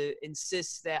had to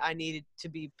insist that I needed to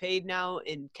be paid now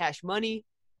in cash money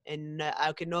and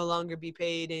I could no longer be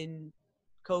paid in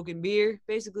Coke and beer,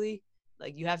 basically.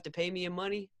 Like, you have to pay me in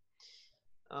money.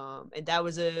 And that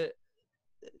was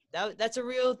that's a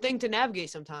real thing to navigate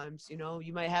sometimes. You know,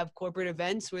 you might have corporate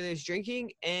events where there's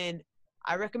drinking, and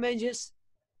I recommend just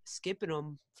skipping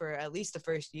them for at least the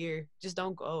first year. Just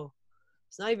don't go.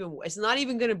 It's not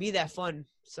even gonna be that fun.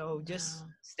 So just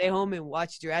stay home and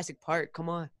watch Jurassic Park. Come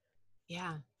on.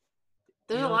 Yeah.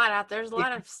 There's a lot out there's a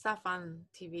lot of stuff on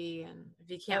TV, and if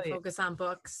you can't focus on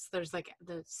books, there's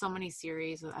so many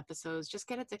series of episodes. Just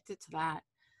get addicted to that.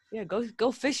 Yeah,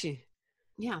 go fishing.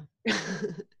 Yeah.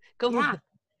 Go. Yeah.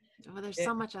 Well, there's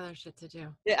so much other shit to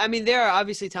do. Yeah, I mean, there are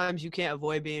obviously times you can't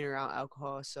avoid being around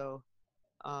alcohol, so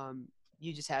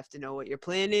you just have to know what your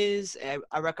plan is.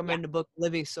 I recommend the book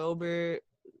Living Sober. It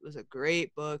was a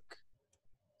great book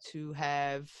to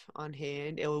have on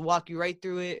hand. It will walk you right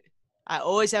through it. I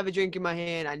always have a drink in my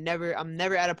hand. I'm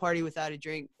never at a party without a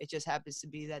drink. It just happens to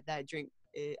be that drink.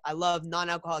 I love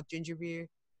non-alcoholic ginger beer,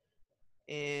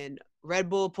 and Red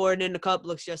Bull poured in a cup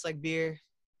looks just like beer.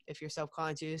 If you're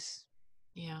self-conscious,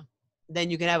 yeah, then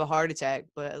you can have a heart attack.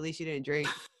 But at least you didn't drink.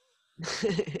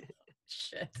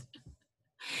 Shit.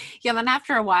 Yeah, then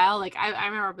after a while, like I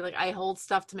remember, like I hold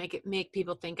stuff to make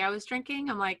people think I was drinking.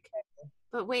 I'm like,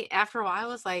 but wait. After a while, I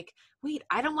was like, wait,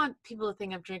 I don't want people to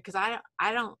think I'm drinking, because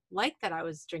I don't like that I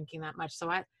was drinking that much. So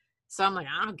I'm like,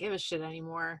 I don't give a shit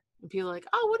anymore. And people are like,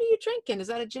 oh, what are you drinking? Is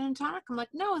that a gin and tonic? I'm like,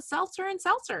 no, it's seltzer and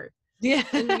seltzer. Yeah,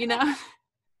 and, you know,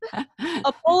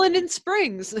 a Poland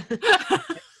Springs.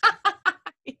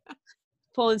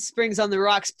 Poland Springs on the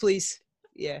rocks, please.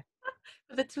 Yeah.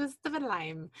 The twist of a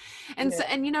lime. And so,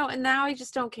 and you know, and now I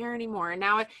just don't care anymore.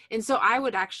 And so I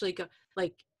would actually go,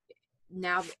 like,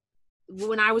 now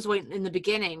when I was in the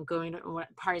beginning going to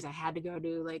what parties I had to go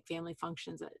to, like family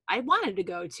functions that I wanted to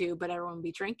go to, but everyone would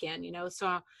be drinking, you know. So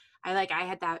I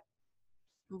had that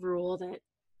rule that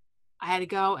I had to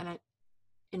go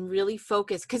and really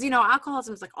focus, because, you know,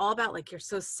 alcoholism is like all about, like, you're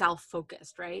so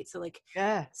self-focused, right? So like,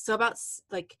 so about,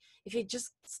 like, if you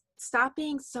just stop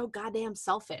being so goddamn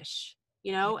selfish,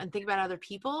 you know, and think about other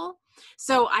people.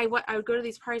 So I would go to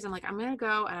these parties. I'm like, I'm going to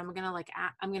go and I'm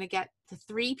going to get to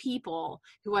 3 people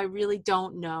who I really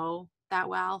don't know that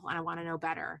well, and I want to know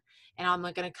better. And I'm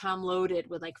like going to come loaded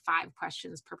with like 5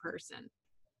 questions per person.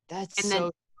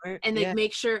 And like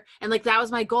make sure, and like that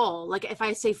was my goal. Like if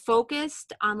I say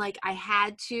focused on, like, I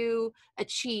had to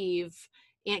achieve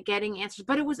getting answers,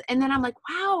 but it was, and then I'm like,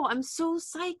 wow, I'm so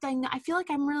psyched. I feel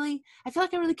like I really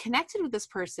connected with this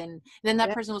person. And then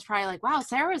that person was probably like, wow,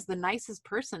 Sarah is the nicest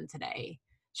person today.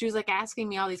 She was like asking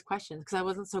me all these questions because I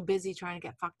wasn't so busy trying to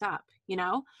get fucked up, you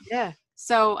know? Yeah.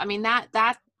 So, I mean, that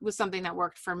was something that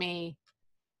worked for me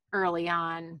early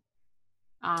on.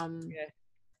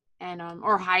 And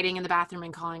or hiding in the bathroom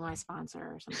and calling my sponsor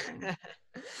or something.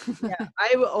 Yeah,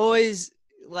 I would always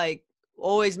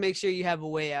make sure you have a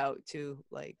way out too.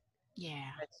 Like,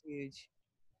 yeah, that's huge.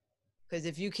 Because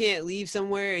if you can't leave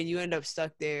somewhere and you end up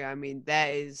stuck there, I mean,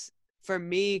 that is, for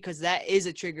me, because that is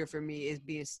a trigger for me, is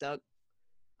being stuck.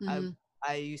 Mm-hmm.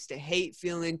 I used to hate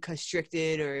feeling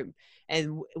constricted,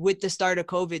 and with the start of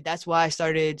COVID, that's why I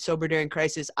started Sober During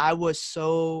Crisis. I was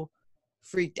so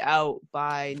freaked out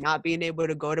by not being able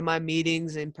to go to my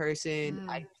meetings in person.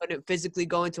 I couldn't physically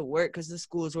go into work because the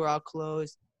schools were all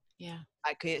closed. Yeah,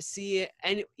 I couldn't see it,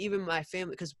 and even my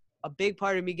family, because a big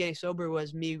part of me getting sober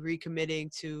was me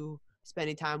recommitting to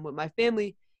spending time with my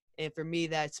family. And for me,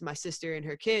 that's my sister and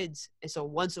her kids. And so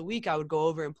once a week I would go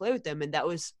over and play with them, and that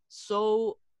was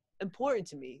so important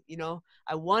to me. You know,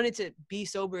 I wanted to be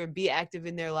sober and be active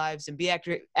in their lives and be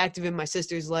active in my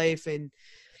sister's life. And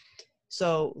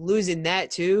so losing that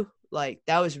too, like,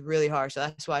 that was really hard. So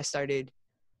that's why I started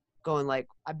going, like,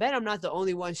 I bet I'm not the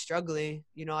only one struggling.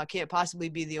 You know, I can't possibly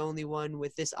be the only one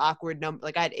with this awkward number.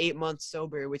 Like, I had 8 months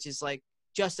sober, which is like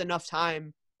just enough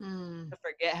time to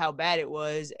forget how bad it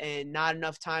was, and not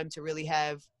enough time to really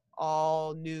have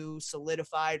all new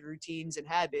solidified routines and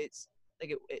habits.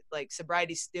 Like, like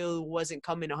sobriety still wasn't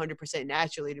coming 100%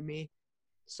 naturally to me.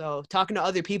 So talking to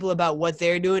other people about what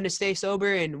they're doing to stay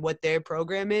sober and what their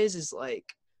program is like,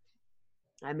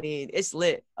 I mean, it's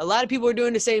lit. A lot of people are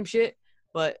doing the same shit,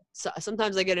 but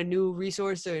sometimes I get a new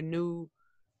resource or a new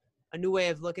way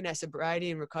of looking at sobriety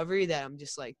and recovery that I'm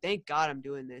just like, thank God I'm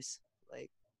doing this.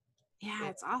 Like, yeah,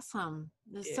 it's awesome.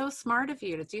 It's so smart of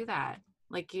you to do that.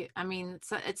 Like, I mean,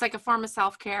 it's like a form of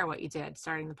self-care what you did,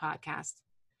 starting the podcast.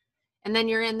 And then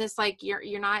you're in this, like,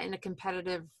 you're not in a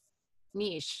competitive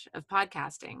niche of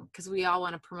podcasting, because we all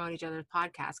want to promote each other's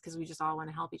podcasts, because we just all want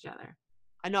to help each other.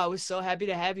 I know. I was so happy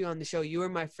to have you on the show. You were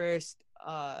my first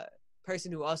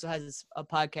person who also has a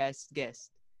podcast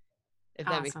guest. If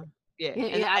that makes sense.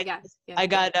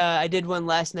 I did one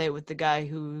last night with the guy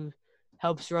who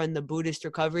helps run the Buddhist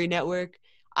Recovery Network.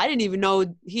 I didn't even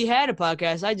know he had a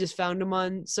podcast. I just found him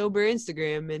on Sober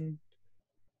Instagram and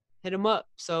hit him up.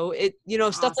 So it,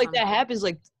 stuff like that happens.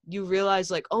 Like you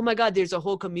realize like, oh my God, there's a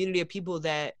whole community of people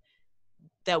that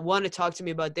want to talk to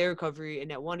me about their recovery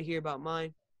and that want to hear about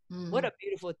mine. What a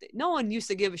beautiful thing. No one used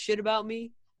to give a shit about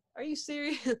me. Are you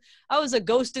serious? I was a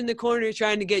ghost in the corner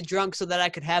trying to get drunk so that I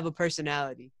could have a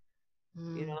personality,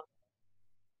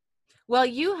 Well,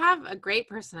 you have a great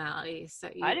personality. So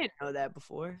I didn't know that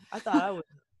before. I thought I was,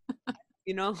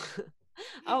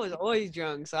 I was always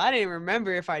drunk. So I didn't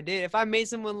remember if I did. If I made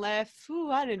someone laugh,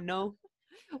 I didn't know.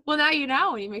 Well, now you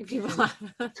know when you make people laugh.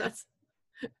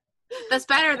 That's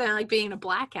better than like being a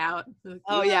blackout.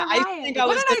 Oh yeah, I used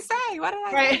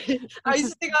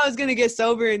to think I was gonna get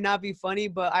sober and not be funny,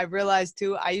 but I realized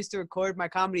too. I used to record my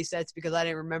comedy sets because I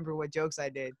didn't remember what jokes I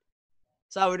did,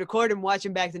 so I would record them, watch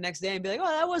them back the next day, and be like,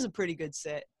 "Oh, that was a pretty good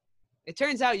set." It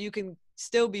turns out you can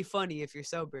still be funny if you're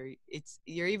sober.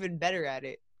 You're even better at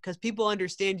it because people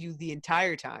understand you the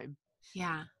entire time.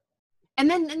 Yeah,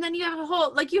 and then you have a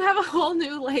whole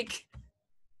new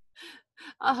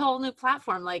a whole new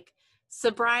platform. Like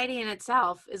sobriety in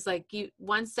itself is like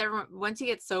once you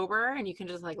get sober and you can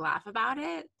just like laugh about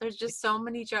it, there's just so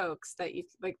many jokes that you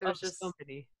like. There's just so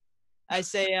many. I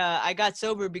say I got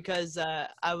sober because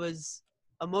I was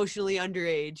emotionally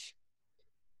underage,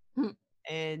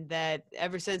 and that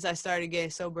ever since I started getting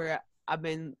sober, I've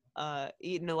been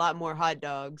eating a lot more hot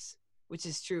dogs, which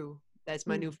is true. That's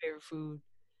my new favorite food.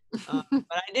 But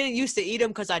I didn't used to eat them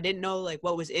because I didn't know like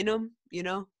what was in them,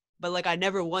 But like I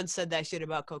never once said that shit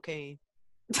about cocaine.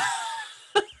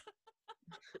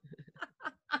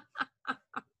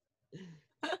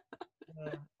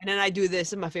 And then I do this.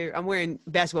 This is my favorite. I'm wearing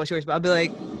basketball shorts, but I'll be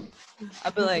like,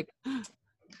 I'll be like,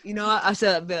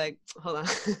 hold on.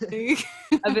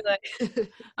 I'll be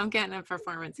like, I'm getting a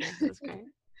performance here. That's great.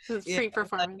 This is free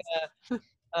performance.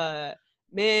 Like,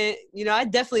 man,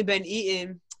 I've definitely been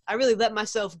eating. I really let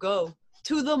myself go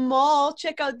to the mall.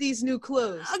 Check out these new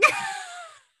clothes. Okay.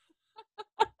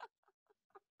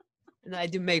 And I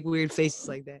do make weird faces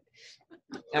like that.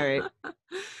 All right.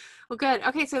 Well, good.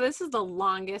 Okay, so this is the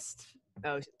longest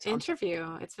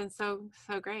interview. It's been so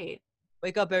great.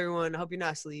 Wake up, everyone. I hope you're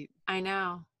not asleep. I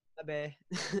know. My bad.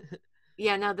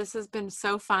 Yeah, no, this has been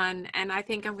so fun, and I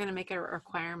think I'm going to make it a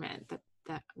requirement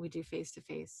that we do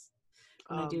face-to-face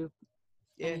when I do.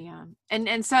 Yeah.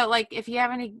 And so like if you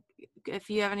have any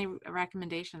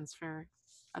recommendations for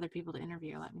other people to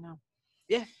interview, let me know.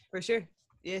 Yeah, for sure.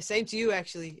 Yeah, same to you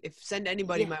actually. Send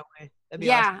anybody my way. That'd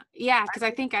be awesome. Yeah, because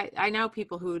I think I know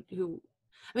people who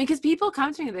I mean, because people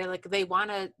come to me, they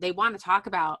want to talk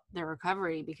about their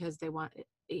recovery because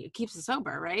it keeps us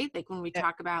sober, right? Like when we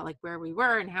talk about like where we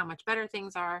were and how much better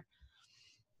things are,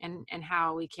 and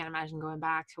how we can't imagine going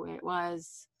back to where it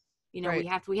was. Right.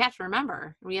 we have to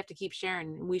remember. We have to keep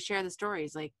sharing. We share the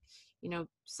stories. Like,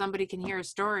 somebody can hear a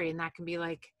story and that can be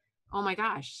like, oh my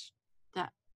gosh,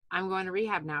 that I'm going to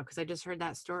rehab now because I just heard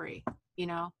that story.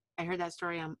 I heard that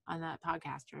story on that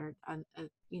podcast or on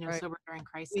right. Sober During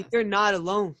Crisis. You're not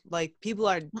alone. Like people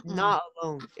are not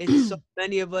alone. It's so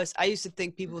many of us. I used to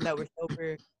think people that were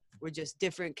sober were just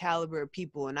different caliber of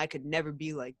people, and I could never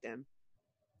be like them.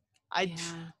 And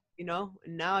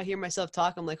now I hear myself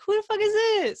talk. I'm like, who the fuck is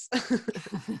this?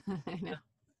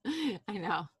 I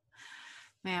know.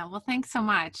 Man, well, thanks so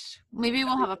much. Maybe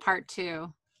we'll have a part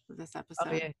 2 of this episode.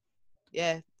 Oh,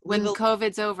 yeah. When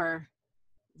COVID's over.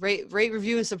 Rate,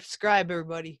 review, and subscribe,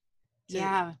 everybody.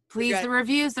 Yeah, please. The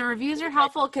reviews are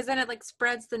helpful because then it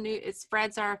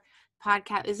spreads our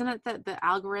podcast. Isn't it the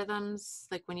algorithms,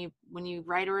 like when you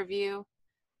write a review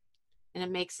and it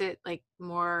makes it like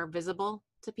more visible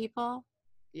to people?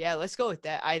 Yeah, let's go with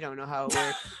that. I don't know how it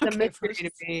works. It's a mystery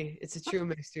to me. It's a true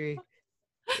mystery.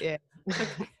 Yeah.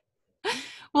 Okay.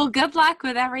 Well, good luck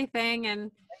with everything,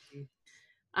 and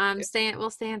we'll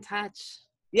stay in touch.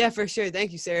 Yeah, for sure.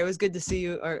 Thank you, Sarah. It was good to see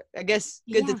you, or I guess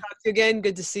good to talk to you again.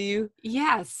 Good to see you.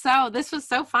 Yeah. So this was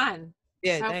so fun.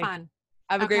 Yeah. So fun.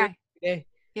 Have a great day.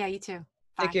 Yeah, you too.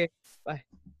 Bye. Take care. Bye.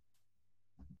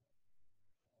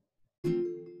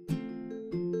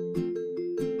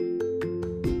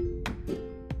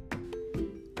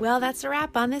 Well, that's a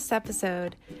wrap on this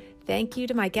episode. Thank you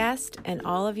to my guest and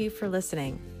all of you for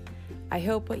listening. I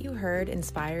hope what you heard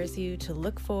inspires you to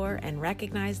look for and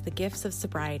recognize the gifts of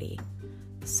sobriety.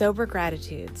 Sober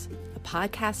Gratitudes, a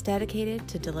podcast dedicated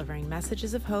to delivering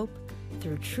messages of hope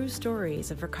through true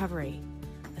stories of recovery.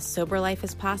 A sober life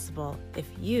is possible if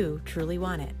you truly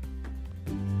want it.